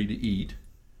 getting ready to eat,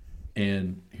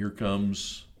 and here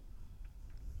comes,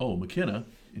 McKenna,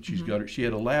 and she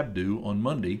had a lab due on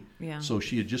Monday, so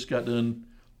she had just got done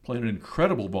playing an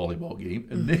incredible volleyball game,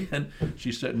 and then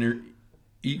she's sitting there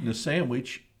eating a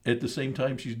sandwich at the same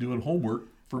time she's doing homework.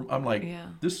 I'm like,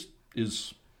 this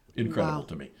is incredible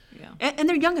to me. Yeah. And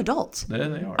they're young adults. Yeah,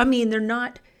 they are. I mean, they're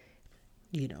not,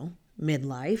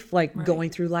 midlife, like going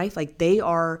through life. Like they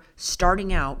are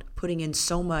starting out, putting in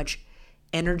so much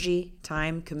energy,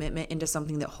 time, commitment into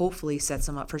something that hopefully sets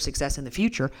them up for success in the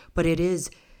future. But it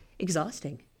is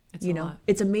exhausting. It's a lot.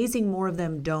 It's amazing more of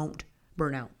them don't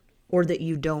burn out, or that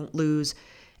you don't lose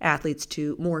athletes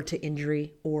to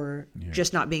injury or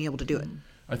just not being able to do it.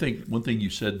 I think one thing you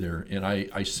said there, and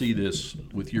I see this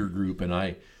with your group, and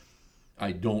I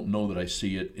don't know that I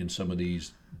see it in some of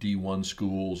these D1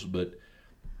 schools, but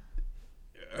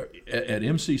at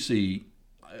MCC,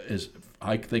 as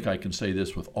I think I can say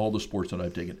this with all the sports that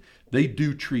I've taken, they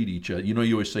do treat each other. You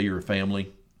always say you're a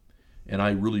family, and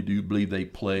I really do believe they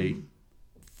play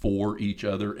for each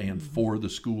other and for the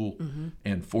school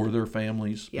and for their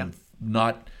families, and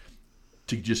not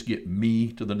to just get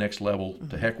me to the next level,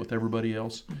 to heck with everybody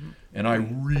else. And I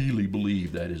really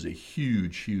believe that is a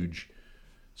huge, huge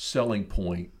selling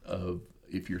point of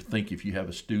if you have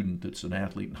a student that's an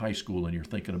athlete in high school and you're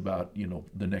thinking about,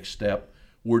 the next step,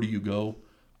 where do you go?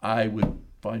 I would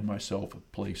find myself a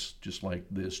place just like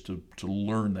this to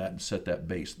learn that and set that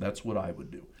base. That's what I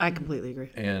would do. I completely agree.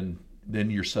 And then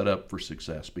you're set up for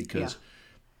success because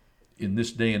in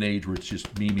this day and age where it's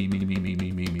just me, and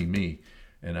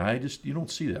you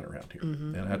don't see that around here.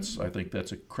 Mm-hmm. And I think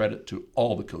that's a credit to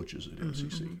all the coaches at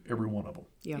MCC, every one of them.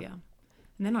 Yeah.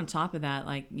 And then on top of that,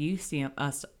 like you see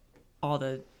us, all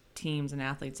the teams and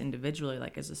athletes individually,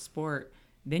 like as a sport,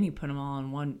 then you put them all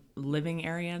in one living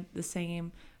area the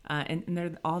same, and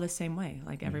they're all the same way.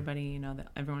 Like everybody, that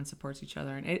everyone supports each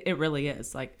other, and it really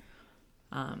is like.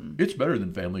 It's better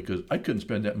than family because I couldn't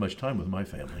spend that much time with my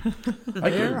family.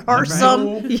 There are some.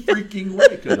 No freaking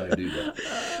way could I do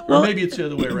that. Or maybe it's the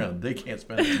other way around. They can't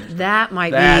spend that much time. That might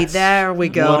be. That's There we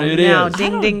go. what it now, is.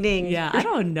 ding, ding, ding. Yeah, I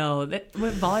don't know.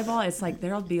 With volleyball, it's like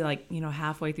there'll be like,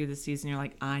 halfway through the season, you're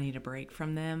like, I need a break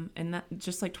from them. And that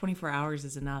just like 24 hours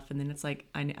is enough. And then it's like,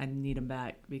 I need them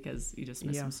back because you just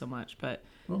miss them so much. But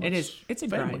it's a family.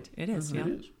 grind. It is. It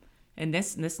is. And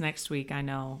this next week, I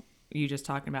know you just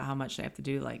talking about how much they have to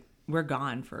do. Like, we're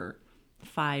gone for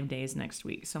 5 days next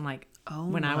week. So I'm like,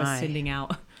 when I was sending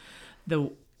out the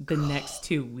next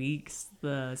 2 weeks,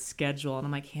 the schedule, and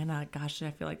I'm like, Hannah, gosh,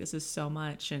 I feel like this is so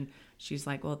much. And she's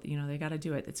like, well, they got to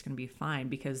do it. It's going to be fine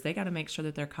because they got to make sure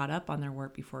that they're caught up on their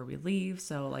work before we leave.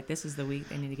 So like, this is the week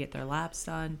they need to get their labs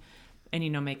done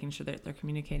and, making sure that they're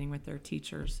communicating with their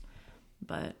teachers.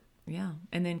 But yeah.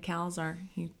 And then Cal's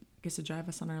he gets to drive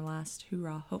us on our last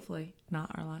hoorah. Hopefully not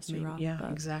our last hoorah. Yeah,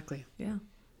 but exactly. Yeah.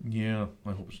 Yeah,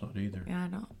 I hope it's not either. Yeah, I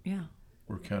know. Yeah.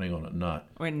 We're counting on it not.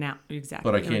 Or now,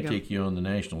 exactly. But I can't take you on the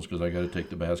nationals because I got to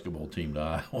take the basketball team to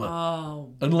Iowa.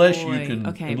 Oh, unless boy. you can.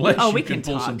 Okay. Unless you we can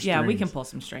pull talk. some strings. Yeah, we can pull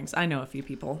some strings. I know a few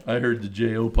people. I heard the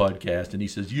JO podcast, and he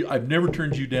says, I've never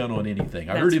turned you down on anything.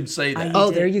 I heard him say that. Oh,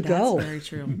 there you go. That's very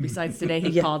true. Besides, today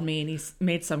he called me and he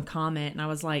made some comment, and I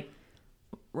was like,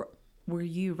 were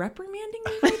you reprimanding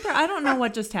me right there? I don't know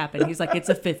what just happened. He's like, it's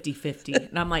a 50-50.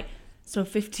 And I'm like, so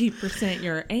 50%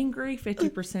 you're angry,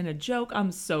 50% a joke?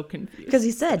 I'm so confused. Because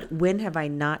he said, when have I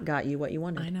not got you what you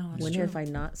wanted? I know. When true. have I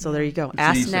not? So there you go.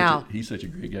 Ask he's now. He's such a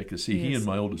great guy because, he and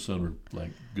my oldest son were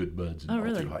like good buds all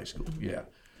really? through high school. Yeah.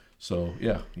 So,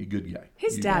 yeah, he's a good guy.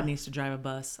 His dad needs to drive a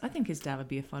bus. I think his dad would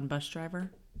be a fun bus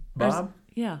driver. Bob?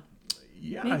 Yeah.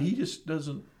 Yeah, Maybe. he just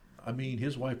doesn't. I mean,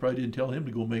 his wife probably didn't tell him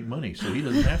to go make money, so he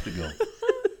doesn't have to go.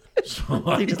 So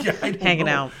I don't Hanging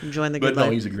know. out, enjoying the good But no,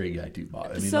 life. he's a great guy too,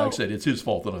 Bob. I mean, So- like I said, it's his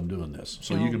fault that I'm doing this,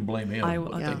 so you can blame him.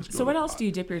 but Okay. things go So what to else pot. do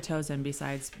you dip your toes in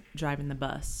besides driving the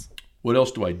bus? What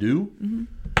else do I do? Mm-hmm.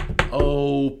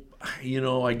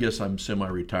 Oh, I guess I'm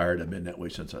semi-retired. I've been that way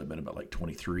since I've been about like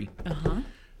 23.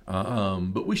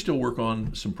 But we still work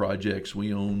on some projects.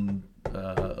 We own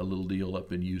a little deal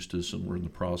up in Eustis, and we're in the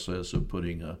process of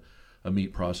putting a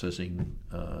meat processing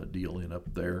deal in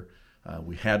up there.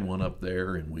 We had one up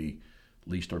there, and we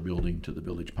leased our building to the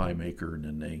Village Pie Maker, and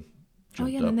then they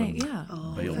jumped up and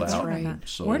bailed that's out. right.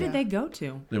 So Where did they go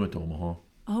to? they went to Omaha.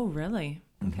 Oh, really?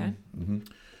 Okay.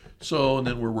 So, and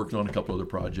then we're working on a couple other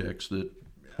projects that,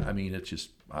 I mean, it's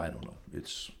just, I don't know.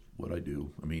 It's what I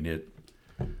do. I mean, it's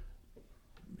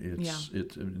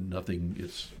nothing,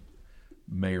 it's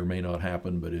may or may not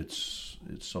happen, but it's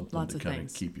something Lots to of kind of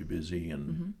things. keep you busy.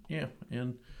 And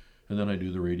and then I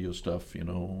do the radio stuff,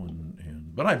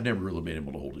 but I've never really been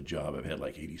able to hold a job. I've had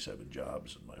like 87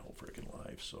 jobs in my whole freaking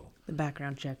life. So The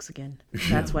background checks again.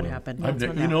 That's what happened. I've That's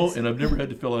what and happens. I've never had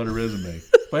to fill out a resume.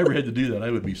 If I ever had to do that,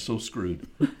 I would be so screwed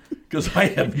because I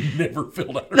have never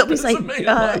filled out a Nobody's resume like, in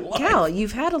my life. Cal,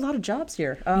 you've had a lot lot of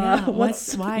here.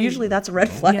 why? Usually that's a red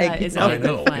flag. Yeah, it's I a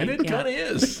know, red flag, and it yeah. kind of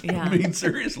is. Yeah. I mean,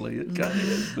 seriously, it kind of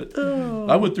is. But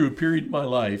I went through a period in my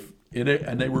life, and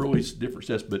they were always different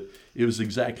steps, but it was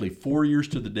exactly 4 years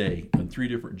to the day on 3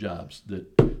 different jobs that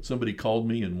somebody called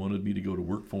me and wanted me to go to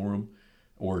work for them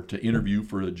or to interview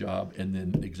for a job, and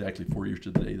then exactly 4 years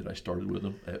to the day that I started with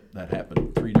them. That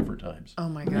happened 3 different times. Oh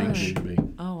my Bing, gosh. bing,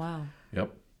 bing. Oh, wow.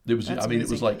 Yep. It was. That's I mean, it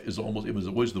was amazing. like it was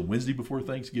always the Wednesday before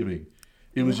Thanksgiving.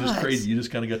 It was just What? crazy. You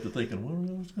just kind of got to thinking, well,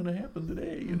 what's going to happen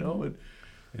today? And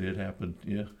it happened.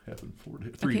 Yeah, happened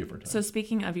 3 different times. So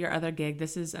speaking of your other gig,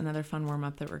 this is another fun warm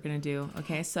up that we're going to do.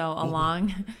 Okay, so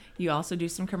along, you also do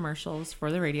some commercials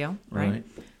for the radio, right? Right.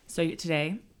 So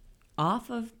today, off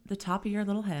of the top of your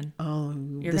little head, Oh,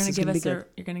 you're this going is to give gonna be us good.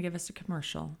 you're going to give us a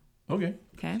commercial. Okay.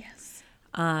 Okay. Yes.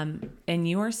 And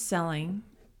you are selling.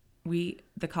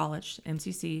 The college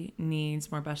MCC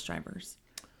needs more bus drivers,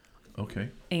 Okay.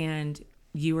 and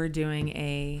you are doing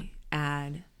a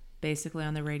ad basically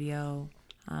on the radio.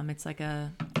 It's like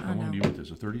a I How don't long know. do you want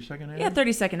this? A 30-second ad? Yeah,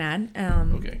 30-second ad.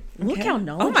 Okay. Look how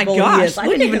knowledgeable Oh my he gosh! is. I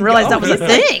look didn't at even him realize go. that was a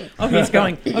thing. Oh, he's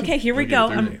going. Okay, here we Okay, go.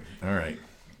 30. All right.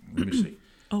 Let me see.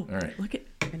 Oh, All right. look at.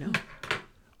 I know.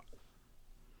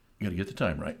 You got to get the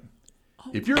time right.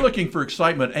 If you're looking for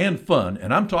excitement and fun,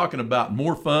 and I'm talking about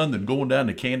more fun than going down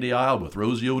the candy aisle with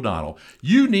Rosie O'Donnell,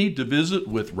 you need to visit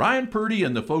with Ryan Purdy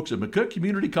and the folks at McCook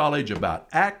Community College about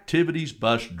activities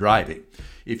bus driving.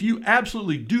 If you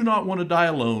absolutely do not want to die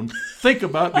alone, think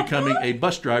about becoming a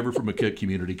bus driver for McCook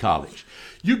Community College.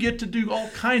 You get to do all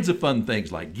kinds of fun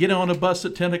things like get on a bus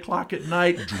at 10 o'clock at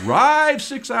night, drive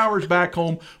 6 hours back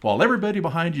home while everybody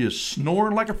behind you is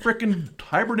snoring like a frickin'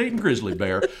 hibernating grizzly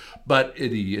bear. But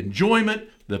the enjoyment,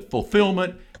 the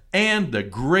fulfillment, and the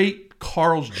great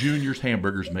Carl's Jr.'s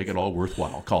hamburgers make it all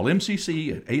worthwhile. Call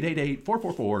MCC at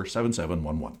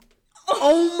 888-444-7711.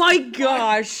 Oh my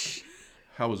gosh.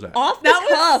 How was that? Off the That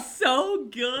was cuff. so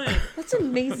good. That's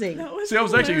amazing. That was See, I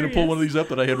was actually going to pull one of these up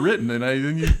that I had written, and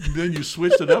then you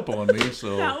switched it up on me.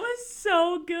 So That was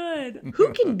so good.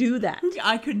 Who can do that?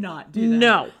 I could not do that.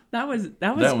 No. That was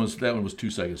that one was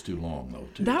 2 seconds too long though.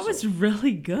 Too, that was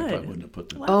really good. I wouldn't have put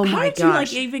the. Oh How my did you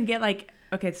gosh. even get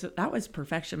okay, so that was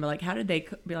perfection, but how did they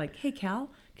be like, hey Cal,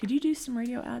 could you do some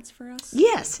radio ads for us?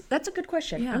 Yes, that's a good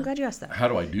question. Yeah. I'm glad you asked that. How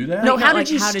do I do that? No, Like, how not did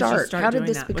you how start? How did doing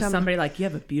this that? become- Was somebody you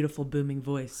have a beautiful booming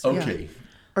voice? Okay.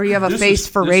 Or you have a This face is-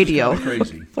 for this radio. Is kind of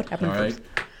crazy. What happened All right.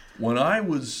 When I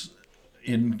was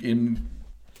when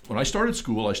I started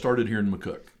school, I started here in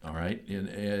McCook. All right,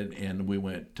 and we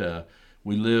went.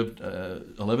 We lived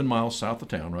 11 miles south of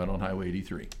town, right on Highway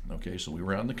 83. Okay, so we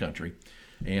were out in the country,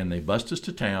 and they bused us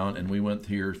to town, and we went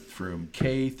here from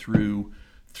K through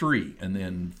 3, and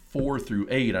then 4 through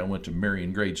 8. I went to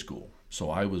Marion grade school.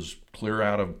 So I was clear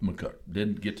out of McCook.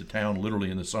 Didn't get to town literally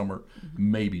in the summer,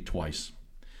 maybe twice.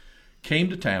 Came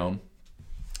to town,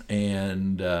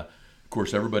 and of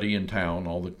course everybody in town,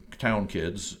 all the town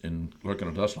kids, and looking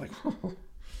at us like,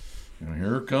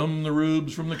 here come the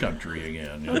rubes from the country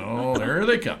again. There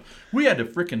they come. We had to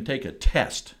frickin' take a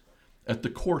test at the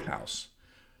courthouse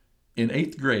in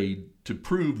 8th grade to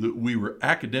prove that we were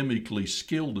academically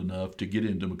skilled enough to get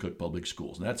into McCook Public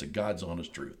Schools. And that's a God's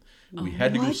honest truth. We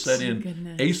had to go set in.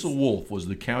 Goodness. Asa Wolf was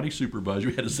the county supervisor.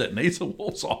 We had to sit in Asa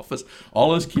Wolf's office.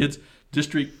 All us kids,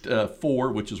 District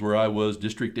 4, which is where I was,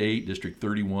 District 8, District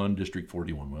 31, District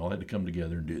 41. We all had to come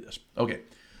together and do this. Okay.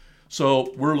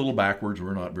 So we're a little backwards.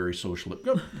 We're not very social.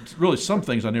 Really, some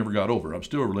things I never got over. I'm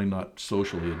still really not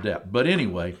socially adept. But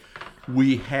anyway,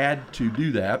 we had to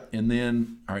do that. And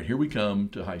then, all right, here we come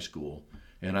to high school.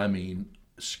 And I mean,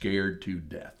 scared to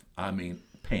death. I mean,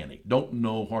 panic. Don't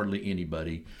know hardly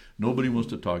anybody. Nobody wants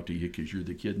to talk to you because you're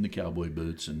the kid in the cowboy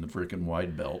boots and the freaking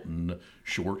wide belt and the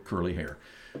short curly hair.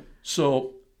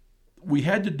 So we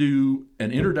had to do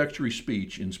an introductory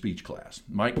speech in speech class.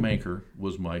 Mike Manker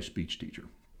was my speech teacher.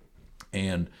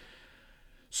 And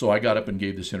so I got up and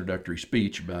gave this introductory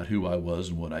speech about who I was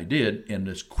and what I did. And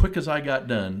as quick as I got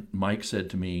done, Mike said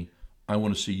to me, I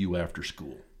want to see you after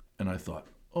school. And I thought,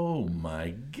 oh my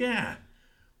God,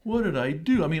 what did I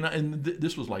do? I mean,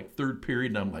 this was like third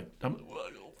period, and I'm like,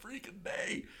 what a freaking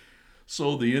day.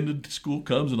 So the end of school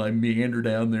comes, and I meander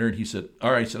down there, and he said,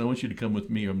 all right, I want you to come with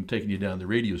me. I'm taking you down to the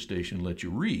radio station and let you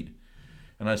read.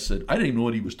 And I said, I didn't even know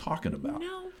what he was talking about.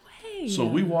 No way. So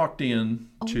we walked in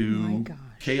my to gosh.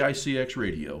 KICX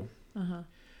radio,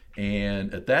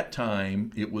 and at that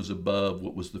time, it was above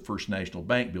what was the First National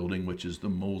Bank building, which is the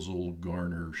Mosel,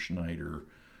 Garner, Schneider,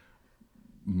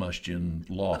 Mustian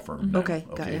law firm. Now. Okay,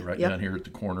 got you. Right Yep. down here at the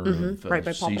corner of Right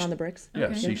by popping on the bricks. Yeah,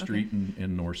 Okay, C okay. Street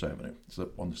and North Avenue. It's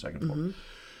up on the second floor.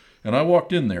 And I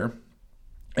walked in there,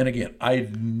 and again, I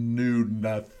knew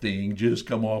nothing. Just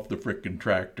come off the frickin'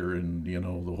 tractor and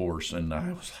the horse, and I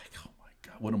was like, oh my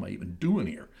God, what am I even doing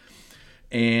here?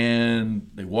 And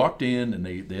they walked in, and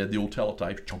they had the old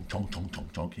teletype, chunk, chunk, chunk,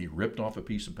 chunk, chunk. He ripped off a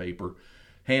piece of paper,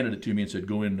 handed it to me, and said,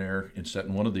 go in there and sit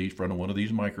in front of one of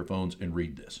these microphones and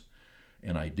read this.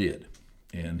 And I did.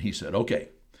 And he said, okay.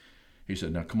 He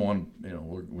said, now come on,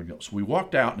 we're going. So we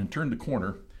walked out and turned the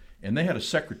corner, and they had a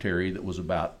secretary that was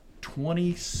about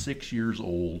 26 years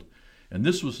old. And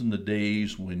this was in the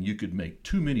days when you could make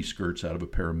 2 mini skirts out of a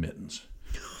pair of mittens.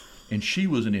 And she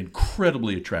was an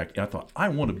incredibly attractive. I thought, I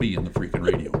want to be in the freaking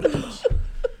radio business.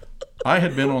 I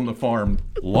had been on the farm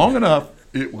long enough.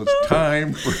 It was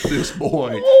time for this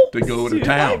boy to go to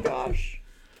town. Oh my gosh.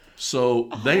 So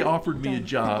they offered me a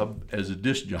job as a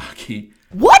disc jockey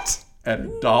What? at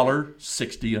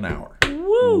 $1.60 an hour.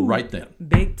 Woo. Right then.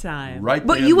 Big time. Right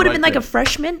But then, you would have right been like then. a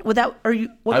freshman without,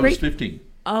 what I was grade? 15.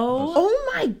 Oh,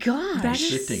 Oh my gosh. that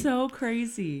is 15. so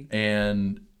crazy.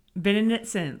 And Been in it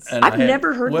since. I've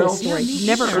never heard this story. me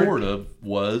Never either. Sort of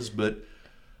was, but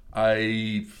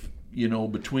I,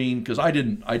 between, because I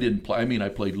didn't play. I mean, I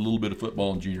played a little bit of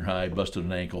football in junior high, busted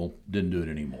an ankle, didn't do it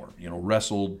anymore.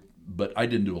 Wrestled, but I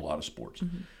didn't do a lot of sports.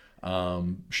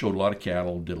 Showed a lot of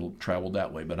cattle, traveled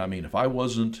that way. But I mean, if I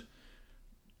wasn't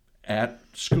at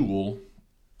school,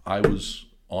 I was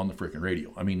on the frickin'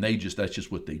 radio. I mean, that's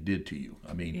just what they did to you.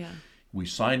 I mean, we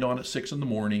signed on at 6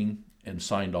 a.m. and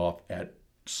signed off at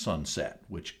sunset,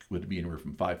 which would be anywhere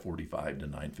from 5:45 to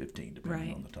 9:15,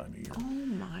 depending on the time of year. Oh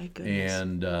my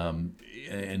goodness!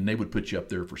 And they would put you up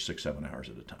there for 6-7 hours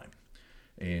at a time,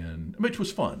 and which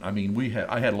was fun. I mean,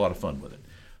 I had a lot of fun with it,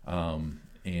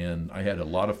 and I had a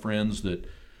lot of friends that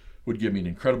would give me an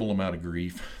incredible amount of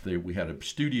grief. We had a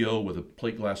studio with a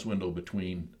plate glass window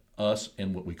between us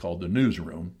and what we called the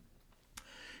newsroom.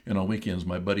 And on weekends,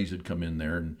 my buddies would come in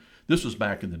there, and this was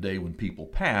back in the day when people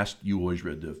passed. You always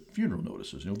read the funeral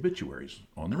notices, obituaries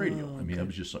on the radio. I mean, that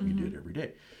was just something you did every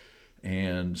day.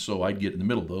 And so I'd get in the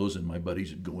middle of those, and my buddies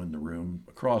would go in the room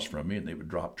across from me, and they would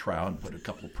drop trout and put a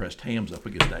couple of pressed hams up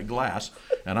against that glass.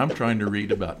 And I'm trying to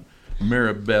read about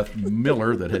Maribeth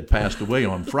Miller that had passed away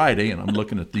on Friday, and I'm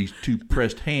looking at these 2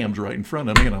 pressed hams right in front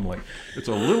of me, and I'm like, it's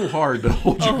a little hard to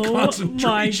hold your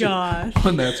concentration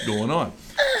when that's going on.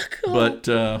 Cool.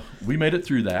 But we made it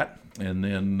through that, and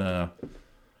then a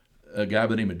guy by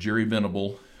the name of Jerry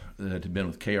Venable that had been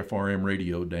with KFRM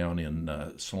Radio down in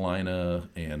Salina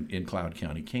and in Cloud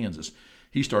County, Kansas,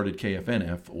 he started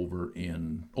KFNF over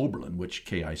in Oberlin, which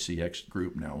KICX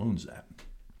Group now owns that.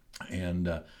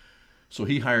 And so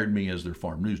he hired me as their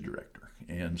farm news director.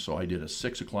 And so I did a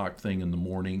 6 o'clock thing in the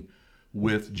morning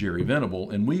with Jerry Venable.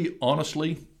 And we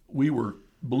were,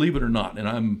 believe it or not,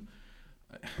 and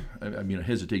I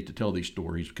hesitate to tell these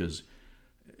stories because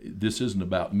this isn't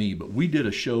about me, but we did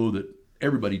a show that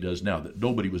everybody does now that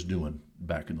nobody was doing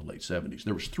back in the late 70s.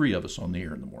 There was 3 of us on the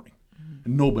air in the morning.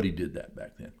 And nobody did that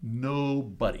back then.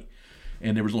 Nobody.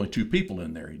 And there was only 2 people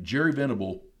in there. Jerry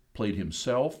Venable played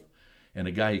himself and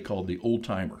a guy he called the old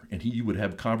timer. And he would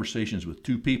have conversations with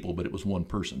 2 people, but it was one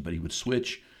person. But he would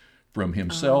switch from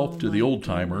himself to the old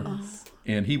timer,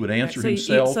 and he would answer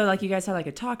himself. So like you guys had like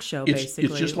a talk show, basically.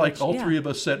 It's just like all 3 of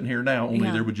us sitting here now, only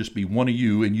there would just be one of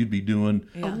you, and you'd be doing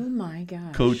oh my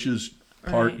gosh, coach's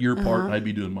part, your part, and I'd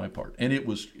be doing my part. And it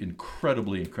was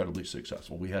incredibly, incredibly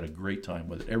successful. We had a great time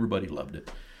with it. Everybody loved it.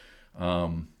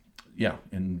 And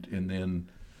then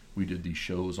we did these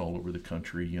shows all over the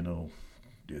country,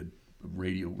 did a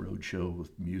radio road show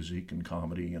with music and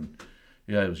comedy, and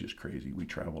it was just crazy. We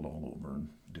traveled all over and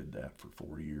did that for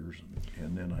 4 years,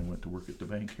 and then I went to work at the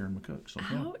bank here in McCook. So,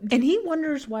 And he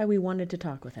wonders why we wanted to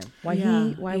talk with him. Why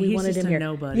we wanted him here.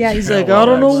 Nobody. Yeah, he's like, I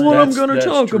don't know what I'm going to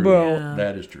talk true. about. Yeah.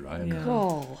 That is true. That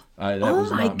Oh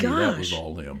was my not gosh. me. That was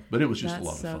all them. But it was just a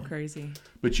lot of fun. That's so crazy.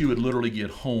 But you would literally get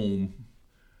home.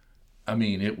 I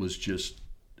mean, it was just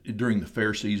during the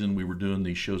fair season. We were doing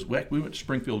these shows. We went to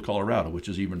Springfield, Colorado, which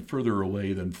is even further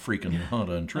away than freaking La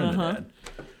Junta and Trinidad.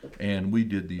 And we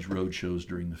did these road shows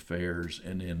during the fairs,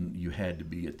 and then you had to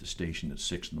be at the station at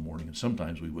 6 in the morning, and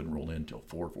sometimes we wouldn't roll in until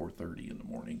 4:30 in the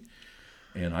morning.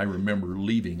 And I remember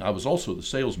leaving. I was also the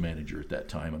sales manager at that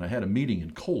time, and I had a meeting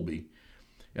in Colby,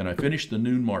 and I finished the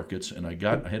noon markets, and I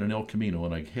had an El Camino,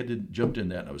 and I jumped in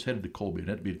that, and I was headed to Colby. I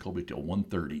had to be at Colby till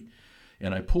 1:30,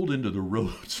 and I pulled into the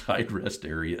roadside rest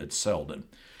area at Selden,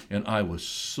 and I was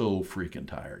so freaking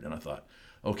tired, and I thought,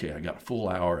 okay, I got a full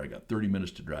hour. I got 30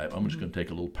 minutes to drive. I'm just going to take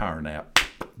a little power nap.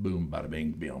 Boom, bada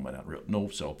bing, be on my road. No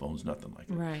cell phones, nothing like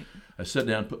that. Right. I sat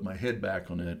down, put my head back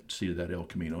on the seat of that El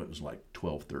Camino. It was like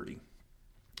 12:30.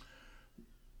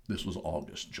 This was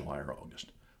July or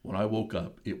August. When I woke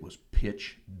up, it was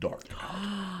pitch dark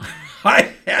out.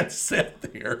 I had sat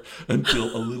there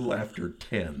until a little after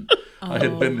 10. I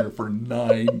had been there for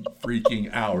 9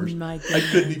 freaking hours. My I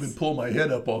couldn't even pull my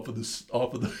head up off of the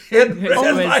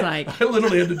headrest. I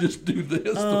literally had to just do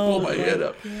this to pull my head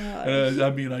up.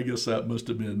 I guess that must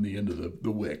have been the end of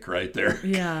the wick right there.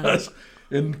 Yeah.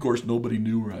 And of course, nobody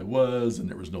knew where I was, and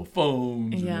there was no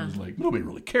phones. Yeah. And it was like nobody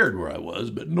really cared where I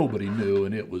was, but nobody knew,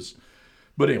 and it was.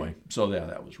 But anyway, so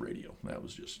that was radio. That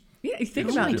was just. Yeah, you think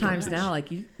about times now, like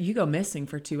you go missing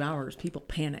for 2 hours, people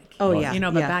panic. Oh yeah,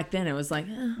 but back then it was like,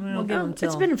 we'll give them till.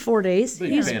 It's been 4 days.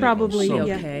 He's probably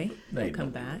okay. They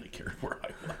come back. Really cared where I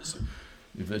was.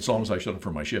 As long as I showed up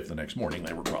for my shift the next morning,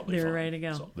 they were probably fine. ready to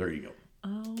go. So there you go.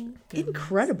 Oh, goodness.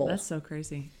 Incredible! That's so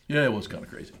crazy. Yeah, it was kind of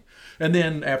crazy. And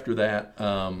then after that,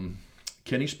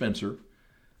 Kenny Spencer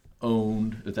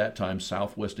owned at that time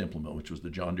Southwest Implement, which was the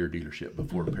John Deere dealership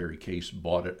before Perry Case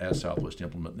bought it as Southwest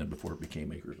Implement, and then before it became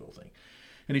Acresville thing.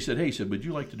 And he said, would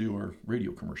you like to do our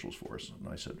radio commercials for us?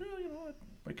 And I said, well,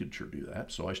 I could sure do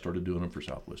that. So I started doing them for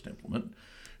Southwest Implement.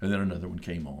 And then another one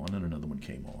came on, and another one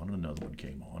came on, and another one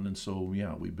came on. And so,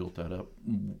 we built that up.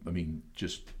 I mean,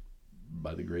 just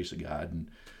by the grace of God, and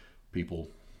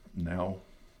people now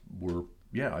we're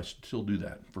yeah, I still do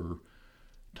that for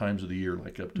times of the year,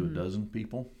 like up to a dozen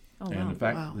people. Oh, and wow. in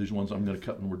fact, Wow. these ones I'm going to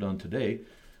cut when we're done today.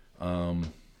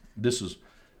 This is,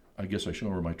 I guess I show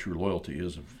where my true loyalty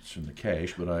is. If it's in the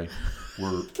cash, but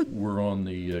we're on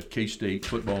the K-State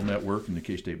Football Network and the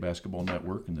K-State Basketball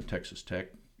Network and the Texas Tech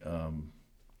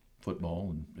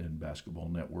Football and Basketball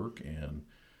Network and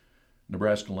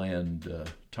Nebraska Land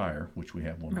Tire, which we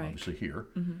have one Right. obviously here,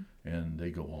 Mm-hmm. and they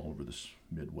go all over this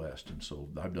Midwest, and so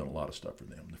I've done a lot of stuff for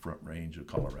them, the Front Range of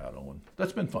Colorado, and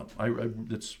that's been fun.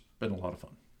 It's been a lot of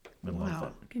fun. Been a lot of Wow.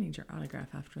 fun. I can need your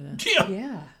autograph after this. Yeah,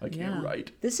 Yeah. I can't Yeah.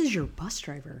 write. This is your bus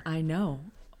driver. I know.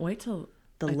 Wait till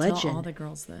The I tell legend. all the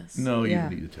girls this. No, you Yeah.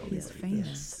 don't need to tell He's anybody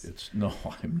famous. this. It's no,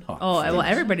 I'm not. Oh, well, famous.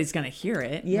 everybody's going to hear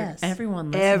it. Yes. Everyone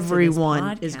listens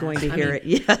Everyone to this is going to podcast. hear it.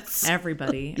 Yes.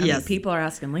 Everybody. I Yes. mean, people are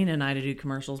asking Lena and I to do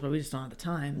commercials, but we just don't have the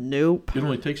time. Nope. It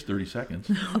only takes 30 seconds.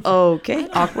 Okay.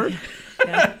 Awkward.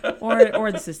 Yeah.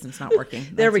 or the system's not working.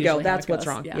 There we That's go. usually how That's it what's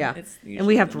goes. wrong. Yeah. it's And we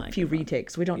usually have the a few microphone.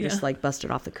 retakes. We don't just Yeah. like bust it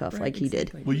off the cuff Right, like he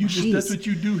exactly. did. Well, that's Jeez. what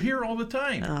you do here all the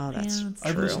time. Oh, that's Yeah, it's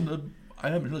I've true. listened to. I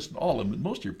haven't listened to all of them, but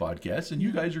most of your podcasts, and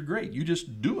you guys are great. You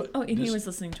just do it. Oh, and he Just- was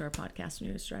listening to our podcast when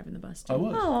he was driving the bus, too. I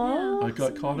was. Aw. I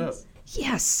got caught up.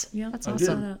 Yes. Yeah, That's I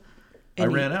awesome. did. I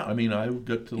And you- ran out. I mean, I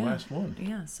got to the Yeah. last one.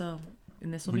 Yeah, so,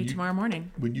 and this will When be you- tomorrow morning.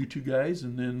 When you two guys,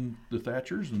 and then the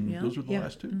Thatchers, and Yeah. those are the Yeah.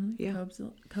 last two. Mm-hmm. Yeah.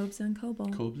 Cobes and Coble.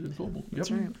 Cobes and Coble. Yep. That's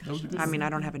right. That was a good I one. mean, I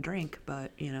don't have a drink, but,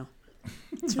 you know,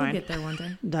 it's We'll fine. get there one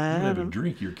day. You don't have a That-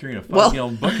 drink. You're carrying a Well-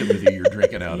 5-gallon bucket with you. You're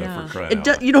drinking out Yeah. of for crying It out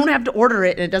do, loud. you don't have to order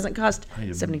it, and it doesn't cost I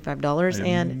have- $75. I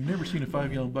have And never seen a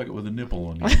 5-gallon bucket with a nipple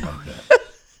on it like that.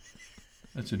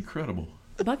 That's incredible.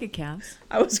 Bucket calves.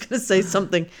 I was going to say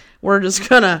something. We're just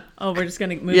going to, Oh, we're just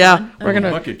going to move Yeah, on? we're gonna-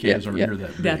 bucket cans aren't yeah. near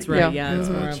that big. That's right. Yeah. Yeah, it's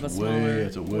more of a smaller.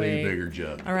 It's a way bigger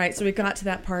jug. All right, so we got to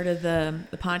that part of the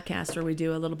podcast where we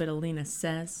do a little bit of Lena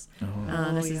Says.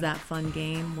 This is that fun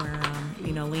game where,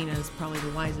 Lena is probably the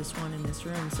wisest one in this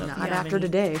room. So if you not have after any-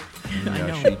 today. I Yeah,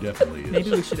 know. she definitely is.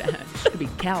 Maybe we should should be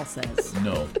Cal Says.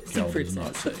 No, Cal Siegfried does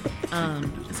not say. says. Siegfried does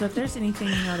not. So if there's anything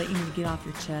that you need to get off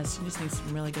your chest, you just need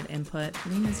some really good input.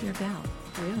 Lena's your gal.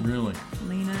 Really?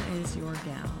 Lena is your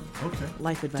gal. Okay.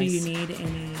 Life advice. Do you need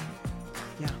any?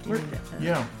 Yeah. Do you need a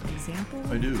Yeah. example?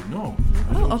 I do. No.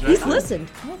 I Oh, know okay. He's exactly-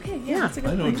 listened. Okay, Yeah. that's a good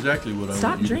I know point. exactly what I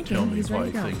Stop want you drinking. to tell me He's ready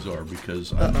why to go. things are,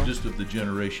 because I'm just of the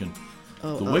generation.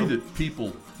 The way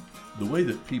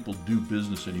that people do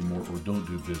business anymore or don't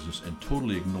do business and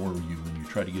totally ignore you when you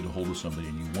try to get a hold of somebody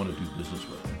and you want to do business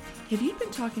with them. Have you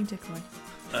been talking to Clay?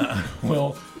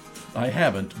 Well, I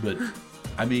haven't, but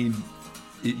I mean,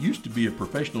 it used to be a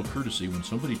professional courtesy when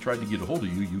somebody tried to get a hold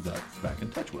of you, you got back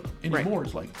in touch with them. Right. Anymore,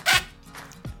 it's like,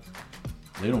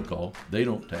 they don't call, they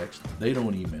don't text, they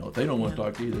don't email. If they don't want to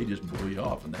talk to you, they just blow you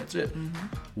off, and that's it.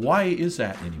 Why is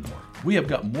that anymore? We have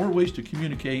got more ways to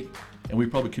communicate, and we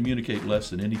probably communicate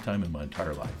less than any time in my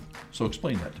entire life. So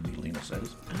explain that to me, Lena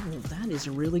Says. Oh, that is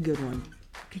a really good one.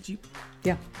 Could you?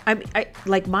 Yeah. I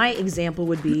like my example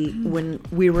would be when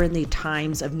we were in the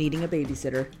times of needing a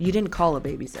babysitter. You didn't call a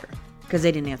babysitter because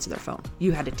they didn't answer their phone.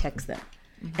 You had to text them.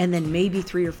 And then maybe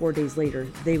 3 or 4 days later,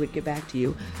 they would get back to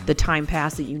you. The time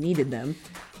passed that you needed them.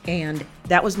 And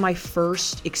that was my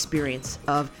first experience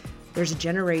of there's a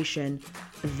generation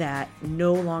that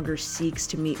no longer seeks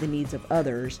to meet the needs of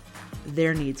others.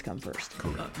 Their needs come first.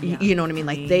 Yeah. You know what I mean?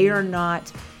 Like they are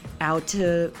not out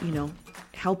to,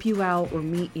 help you out or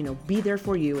meet, be there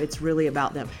for you. It's really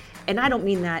about them. And I don't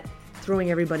mean that throwing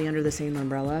everybody under the same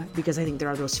umbrella, because I think there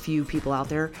are those few people out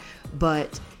there.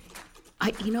 But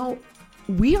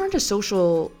we aren't a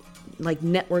social,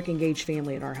 network engaged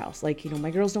family at our house. My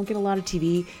girls don't get a lot of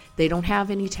TV. They don't have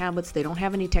any tablets. They don't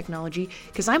have any technology,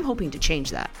 because I'm hoping to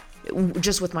change that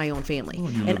just with my own family.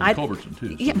 Well, you live in Culbertson,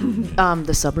 too. Yeah,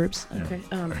 the suburbs. Okay.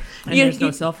 And You- there's no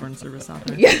you- cell phone service out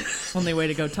there. Yeah. Only way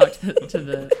to go talk to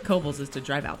the Cobles is to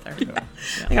drive out there.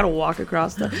 I gotta walk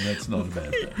across the. And that's not a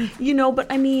bad thing.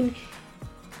 But I mean,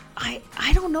 I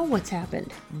don't know what's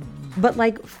happened. But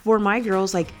for my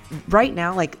girls, right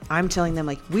now, I'm telling them,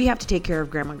 we have to take care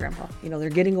of grandma and grandpa. They're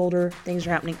getting older, things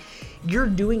are happening. You're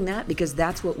doing that because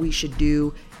that's what we should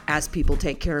do as people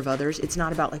take care of others. It's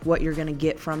not about what you're going to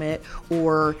get from it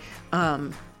or,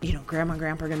 grandma and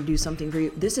grandpa are going to do something for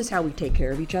you. This is how we take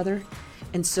care of each other.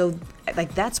 And so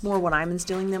that's more what I'm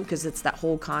instilling them, because it's that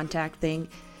whole contact thing.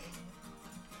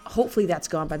 Hopefully that's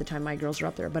gone by the time my girls are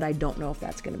up there, but I don't know if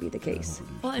that's going to be the case.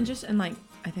 Well, and just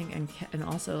I think and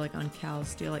also on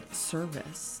Cal's deal,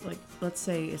 service. Let's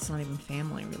say it's not even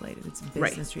family related; it's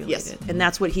business related. Yes, and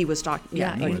that's what he was talking.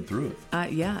 Yeah, I went through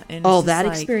it. Yeah. And Oh, it's that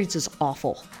just experience is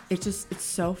awful. It's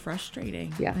so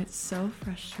frustrating. Yeah. It's so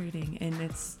frustrating, and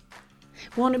it's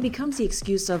Well, and it becomes the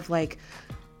excuse of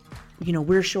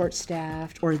we're short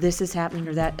staffed or this is happening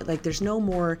or that. Like there's no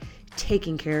more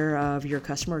taking care of your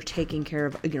customer, taking care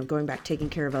of, going back, taking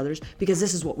care of others, because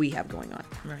this is what we have going on.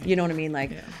 Right. You know what I mean?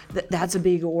 Like that's a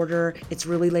big order. It's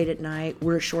really late at night.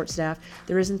 We're short staffed.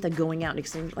 There isn't the going out and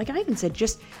extending. Like I even said,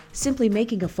 just simply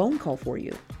making a phone call for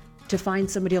you to find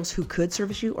somebody else who could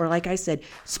service you. Or like I said,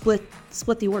 split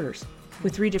the orders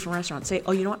with 3 different restaurants. Say,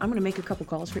 oh, you know what? I'm going to make a couple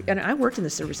calls for you. And I worked in the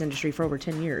service industry for over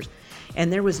 10 years.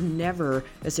 And there was never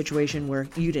a situation where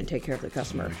you didn't take care of the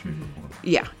customer.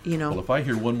 Yeah, Well, if I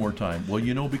hear one more time,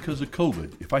 because of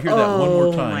COVID, if I hear that one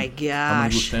more time, my I'm going to go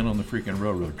gosh. stand on the freaking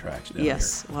railroad tracks down here.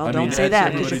 Well, don't say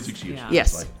that. That's everybody's excuse. Yeah.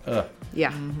 Yes. It's like,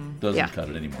 Yeah. doesn't cut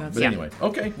it anymore. That's But anyway,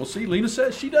 okay. Well, see, Lena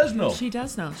says she does know. She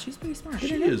does know. She's pretty smart.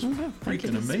 She is freaking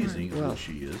Freaking amazing is Well, what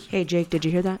she is. Hey, Jake, did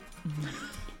you hear that?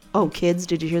 Oh, kids,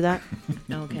 did you hear that?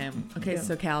 Okay.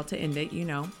 So Cal, to end it,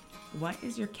 what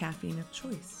is your caffeine of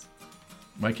choice?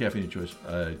 My caffeine of choice,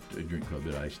 I drink quite a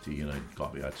bit of iced tea and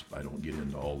coffee. I don't get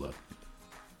into all the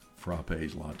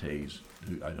frappes, lattes.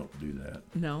 I don't do that.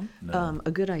 No.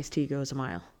 A good iced tea goes a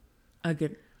mile. A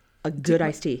good. A good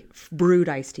iced tea, brewed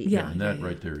iced tea. Yeah. And that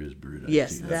right there is brewed iced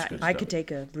Yes, tea. That's good I stuff. could take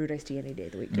a brewed iced tea any day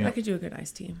of the week. Yeah. I could do a good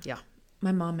iced tea. Yeah,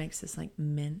 My mom makes this like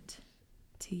mint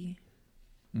tea.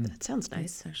 that sounds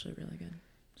nice. It's actually really good.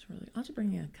 It's really. I'll just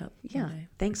bring you a cup. Yeah, One day.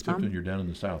 thanks, Except when Mom. you're down in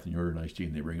the South and you order an iced tea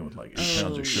and they bring it with like 8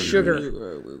 pounds of sugar. in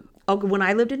it. Oh, when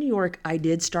I lived in New York, I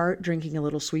did start drinking a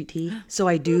little sweet tea. So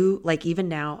I do, like even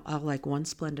now, I'll like one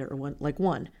Splenda or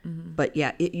one. But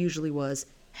yeah, it usually was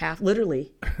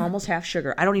literally almost half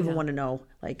sugar. I don't even want to know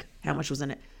like how much was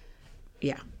in it.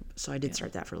 Yeah. So I did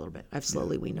start that for a little bit. I've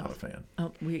slowly weaned Not a off. fan.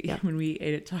 When we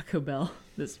ate at Taco Bell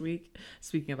this week,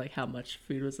 speaking of like how much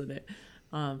food was in it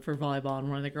for volleyball, and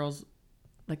one of the girls,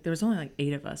 like there was only like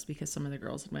 8 of us because some of the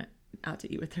girls went out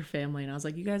to eat with their family, and I was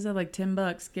like, you guys have like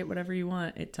 $10, get whatever you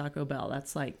want at Taco Bell.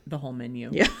 That's like the whole menu.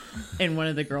 Yeah. And one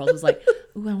of the girls was like,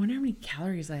 ooh, I wonder how many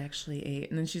calories I actually ate.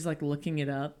 And then she's like looking it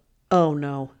up. Oh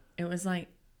no. It was like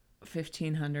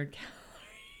 1,500 calories.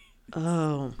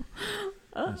 Oh.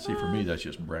 See, for me, that's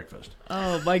just breakfast.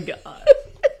 Oh my God.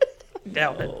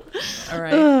 No. All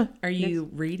right. Are you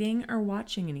reading or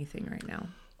watching anything right now?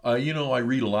 I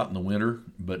read a lot in the winter,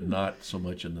 but not so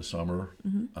much in the summer.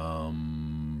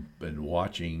 Been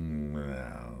watching,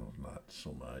 not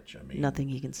so much. I mean, Nothing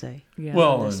you can say. Yeah.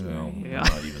 well, this no, way.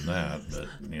 not even that, but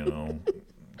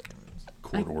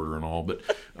court order and all. But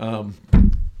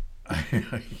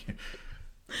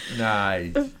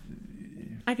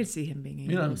I could see him being a I'm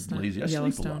Yellowstone. lazy. I sleep a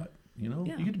Yellowstone. lot.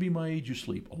 Yeah. You get to be my age, you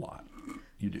sleep a lot.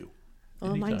 You do. Oh,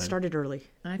 mine Anytime. started early.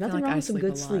 I feel Nothing like wrong I with some sleep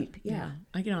good a lot. sleep. Yeah.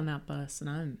 I get on that bus and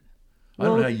I'm. I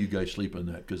don't know how you guys sleep on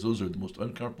that because those are the most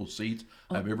uncomfortable seats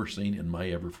I've ever seen in my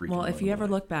ever freaking Well, life. if you ever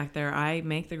look back there, I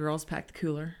make the girls pack the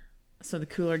cooler. So the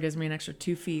cooler gives me an extra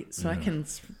 2 feet so I can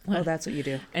split. Oh, that's what you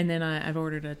do. And then I've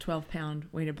ordered a 12-pound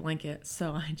weighted blanket.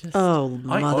 So I just. Oh,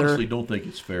 I mother. honestly don't think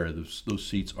it's fair. Those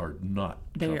seats are not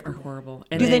They are comfortable. horrible.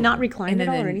 Do they not recline and at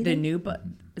then all or the anything? new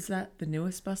is that the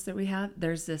newest bus that we have?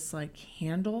 There's this like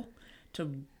handle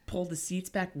to pull the seats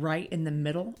back right in the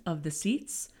middle of the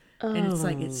seats, and it's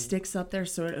like it sticks up there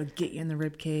so it'll get you in the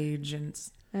rib cage, and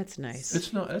That's nice.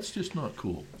 It's not. That's just not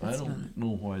cool. I don't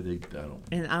know why they. I don't.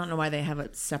 and I don't know why they have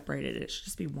it separated. It should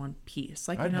just be one piece.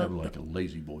 Like I'd have like a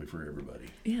lazy boy for everybody.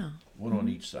 yeah, One on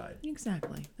each side.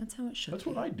 exactly. That's how it should. That's be.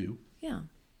 what I do. Yeah.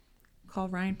 Call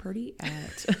Ryan Purdy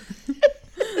at.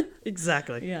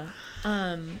 Exactly. Yeah.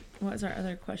 What was our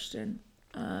other question?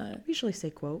 Usually say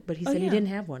quote, but he said he yeah. didn't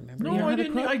have one. Remember? No, don't I have a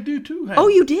didn't. quote? I do too. Have. Oh,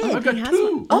 you did? I've got He has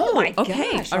two. one? Oh my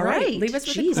okay. gosh! All All right. right. Leave us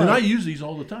with a Jeez. quote. And I use these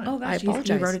all the time. Oh, I gosh, we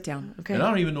apologize. wrote it down. Okay. And I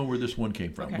don't even know where this one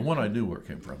came from. Okay. The one I knew where it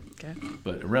came from. Okay.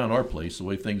 But around our place, the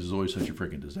way things is always such a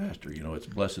freaking disaster. It's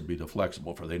blessed be the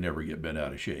flexible, for they never get bent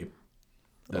out of shape.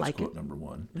 That's Like quote it. number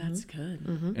one. That's good.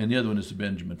 And the other one is the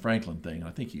Benjamin Franklin thing.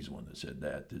 I think he's the one that said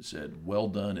that. That said, "Well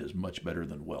done is much better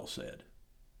than well said."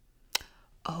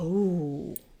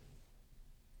 Oh.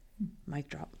 Mic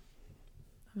drop.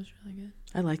 That was really good.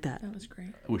 I like that. That was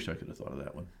great. I wish I could have thought of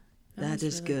that one. That was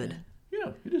is really good.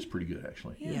 Yeah, it is pretty good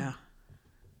actually. Yeah.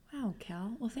 Wow,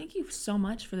 Cal. Well, thank you so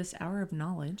much for this hour of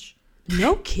knowledge.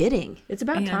 No kidding. It's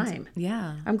about And- time.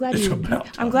 Yeah. I'm glad It's you. about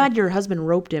I'm time. glad your husband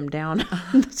roped him down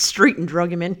the street and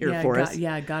drug him in here yeah, for got, us.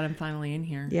 Yeah, got him finally in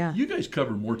here. Yeah. You guys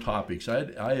cover more topics.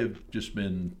 I have just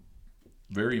been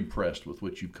very impressed with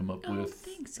what you've come up Oh, with.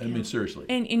 thanks, I mean, Cal. seriously.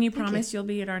 And you promise you'll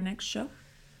be at our next show?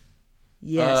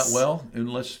 Yes. Well,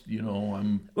 unless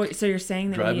I'm Wait, so you're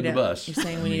saying that Driving we need the to, bus. You're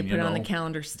saying we I need mean, to put it on the you know.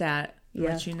 calendar stat. Yeah.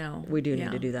 Let you know. We do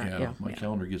need to do that. Yeah. my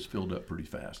calendar gets filled up pretty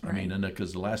fast. I Right. mean, and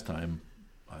because the last time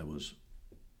I was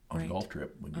on Right. a golf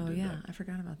trip when you Oh did yeah, that. I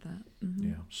forgot about that. Mhm.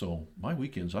 Yeah. So my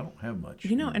weekends, I don't have much.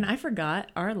 You know, and I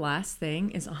forgot our last thing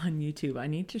is on YouTube. I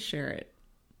need to share it.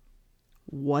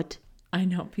 What? I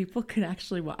know people could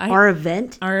actually watch Our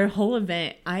event? our whole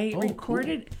event. I Oh,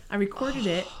 recorded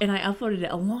it and I uploaded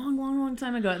it a long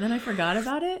time ago, and then I forgot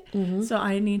about it. So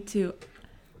I need to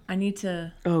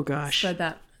Oh, gosh. spread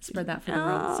that for the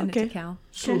world. Send it okay. to Cal.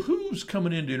 So who's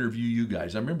coming in to interview you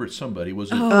guys? I remember somebody.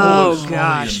 Was it Oh, Smalley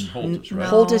gosh. and Holtis, right?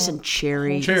 Holtis and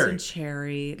Cherry. Holtis Cherry. and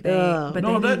Cherry. Ugh. But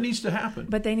No, they that need, needs to happen.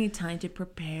 but they need time to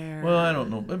prepare. Well, I don't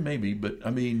know, but maybe. But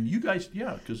I mean, you guys,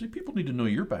 yeah, because people need to know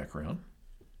your background.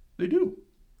 They do.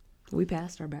 We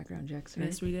passed our background checks, right?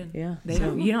 Yes, we did. Yeah.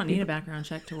 You don't need a background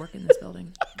check to work in this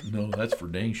building. No, that's for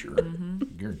dang sure.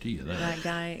 Guarantee you that. That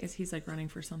guy he's like running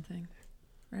for something,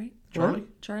 right? Charlie?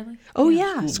 Charlie? Oh,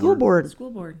 yeah. School School board.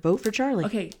 School board. Vote for Charlie.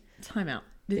 Okay, time out.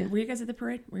 Were you guys at the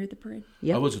parade? Were you at the parade?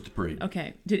 Yep. I was at the parade.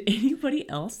 Okay. Did anybody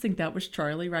else think that was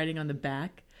Charlie riding on the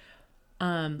back?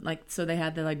 So they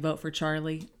had the vote for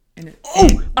Charlie. And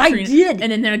I did.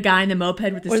 And then there a guy in the moped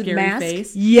with the With scary mask?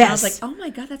 face. Yes. And I was like, oh my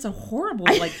god, that's a horrible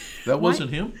That wasn't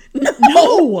him?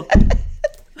 No.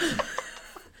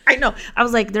 I know. I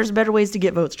was like, there's better ways to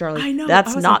get votes, Charlie. I know.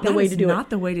 That's I was not like, the way that to is do not it.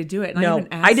 the way to do it. And No,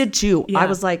 even I did too. Yeah. I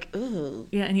was like, ugh.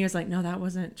 Yeah, and he was like, no, that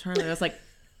wasn't Charlie. I was like,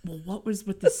 well, what was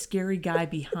with the scary guy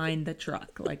behind the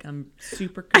truck? Like, I'm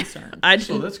super concerned.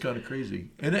 So that's kind of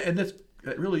crazy. And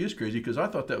that really is crazy because I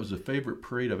thought that was the favorite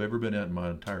parade I've ever been at in my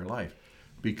entire life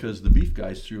because the beef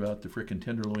guys threw out the frickin'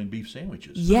 tenderloin beef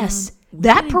sandwiches. Yes. We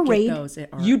That didn't get parade, those at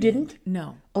our you end. didn't?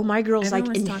 No. Oh, my girls Everyone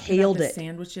was talking inhaled about the it.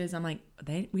 sandwiches. I'm like,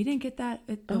 we didn't get that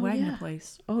at the Wagner yeah.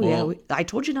 place. Oh, Well- yeah. I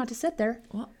told you not to sit there.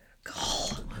 Well,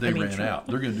 They ran out.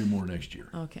 They're going to do more next year.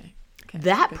 okay.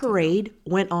 That Good to know. parade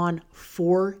went on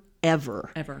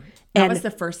forever. Ever. That And- was the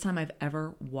first time I've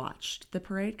ever watched the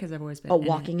parade because I've always been Oh, in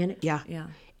walking it. in it? Yeah. Yeah.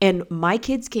 And my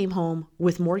kids came home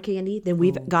with more candy than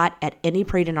we've got at any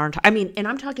parade in our entire... I mean, and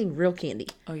I'm talking real candy.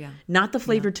 Oh, yeah. Not the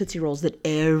flavored Tootsie Rolls that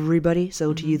everybody...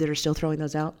 So to you that are still throwing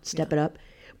those out, step it up.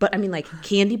 But I mean, like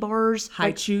candy bars.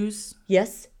 High chews.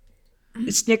 Yes.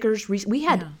 Snickers. We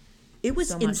had... Yeah. It was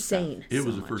So much insane. It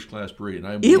was a first-class parade. And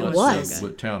I It won't was. say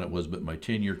what town it was, but my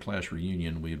 10-year class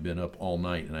reunion, we had been up all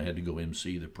night, and I had to go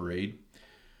MC the parade.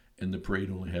 And the parade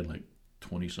only had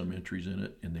 20-some entries in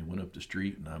it, and they went up the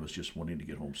street, and I was just wanting to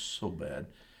get home so bad.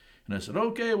 And I said,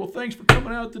 okay, well, thanks for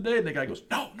coming out today. And the guy goes,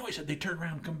 no, he said they turn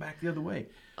around and come back the other way.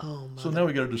 Oh, my. So now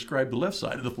we got to describe the left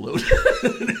side of the float.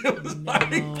 It was like,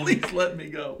 please let me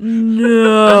go. I'm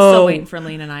No. still waiting for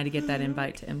Lena and I to get that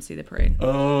invite to MC the parade.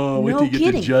 Oh, wait No till you get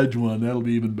kidding. to judge one. That'll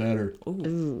be even better.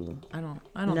 Ooh. I don't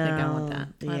think I want that.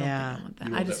 I don't Yeah. think I want that.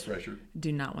 You I want just that pressure?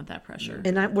 do not want that pressure.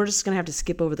 And we're just going to have to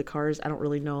skip over the cars. I don't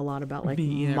really know a lot about Me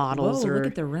either. models Whoa, or... look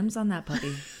at the rims on that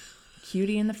puppy.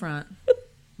 Cutie in the front.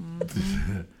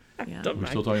 Yeah. We're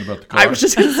still talking about the car. I was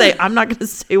just going to say, I'm not going to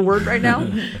say a word right now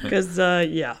because,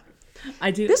 yeah.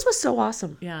 I do. This was so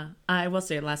awesome. Yeah. I will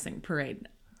say last thing, parade.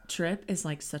 Trip is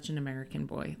like such an American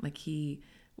boy. Like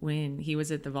when he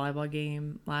was at the volleyball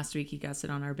game last week, he got sit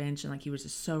on our bench and he was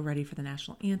just so ready for the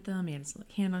national anthem. He had his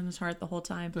hand on his heart the whole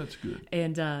time. That's good.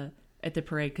 And at the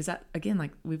parade, because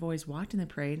again, we've always walked in the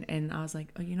parade, and I was like,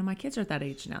 oh, my kids are at that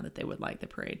age now that they would like the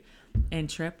parade. And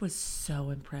Trip was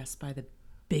so impressed by the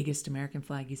biggest American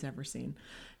flag he's ever seen.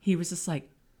 He was just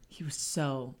he was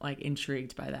so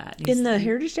intrigued by that. And In the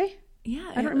Heritage Day? yeah,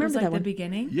 I don't it remember was that the one.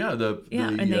 beginning. Yeah, and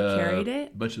they carried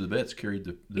it. A bunch of the vets carried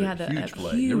the Yeah, huge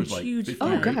flag. There was huge 15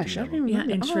 flag. or Oh, 18 gosh. I of don't them. remember.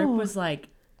 Yeah, and Trip Oh. was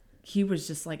he was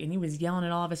just and he was yelling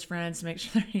at all of his friends to make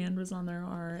sure their hand was on their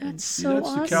heart. That's See, so that's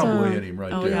awesome. the cowboy in him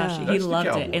right Oh there. gosh, That's he the loved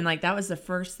cowboy. it. And that was the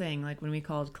first thing, when we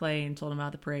called Clay and told him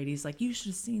about the parade, he's like, you should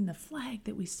have seen the flag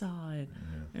that we saw. And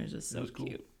it was just so was cool.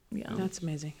 cute. Yeah. That's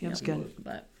amazing. It was good.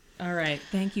 But all right.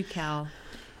 Thank you, Cal.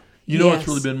 You know, Yes. it's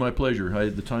really been my pleasure.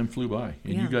 The time flew by,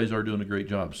 and Yeah. you guys are doing a great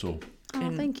job. So Oh,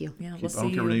 And- thank you. Yeah, I we'll don't see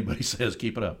care what you. anybody says.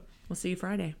 Keep it up. We'll see you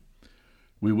Friday.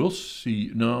 We will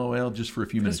see. No, well, just for a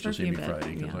few minutes, for a just few maybe minutes,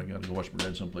 Friday, because yeah. I got to go watch my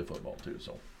grandson play football too.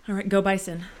 So All right. Go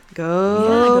Bison.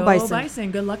 Go, Go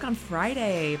Bison. Good luck on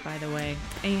Friday, by the way.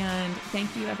 And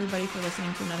thank you, everybody, for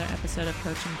listening to another episode of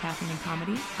Coaching Caffeine and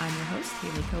Comedy. I'm your host,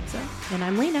 Haley Kobza. And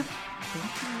I'm Lena.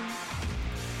 Thank you.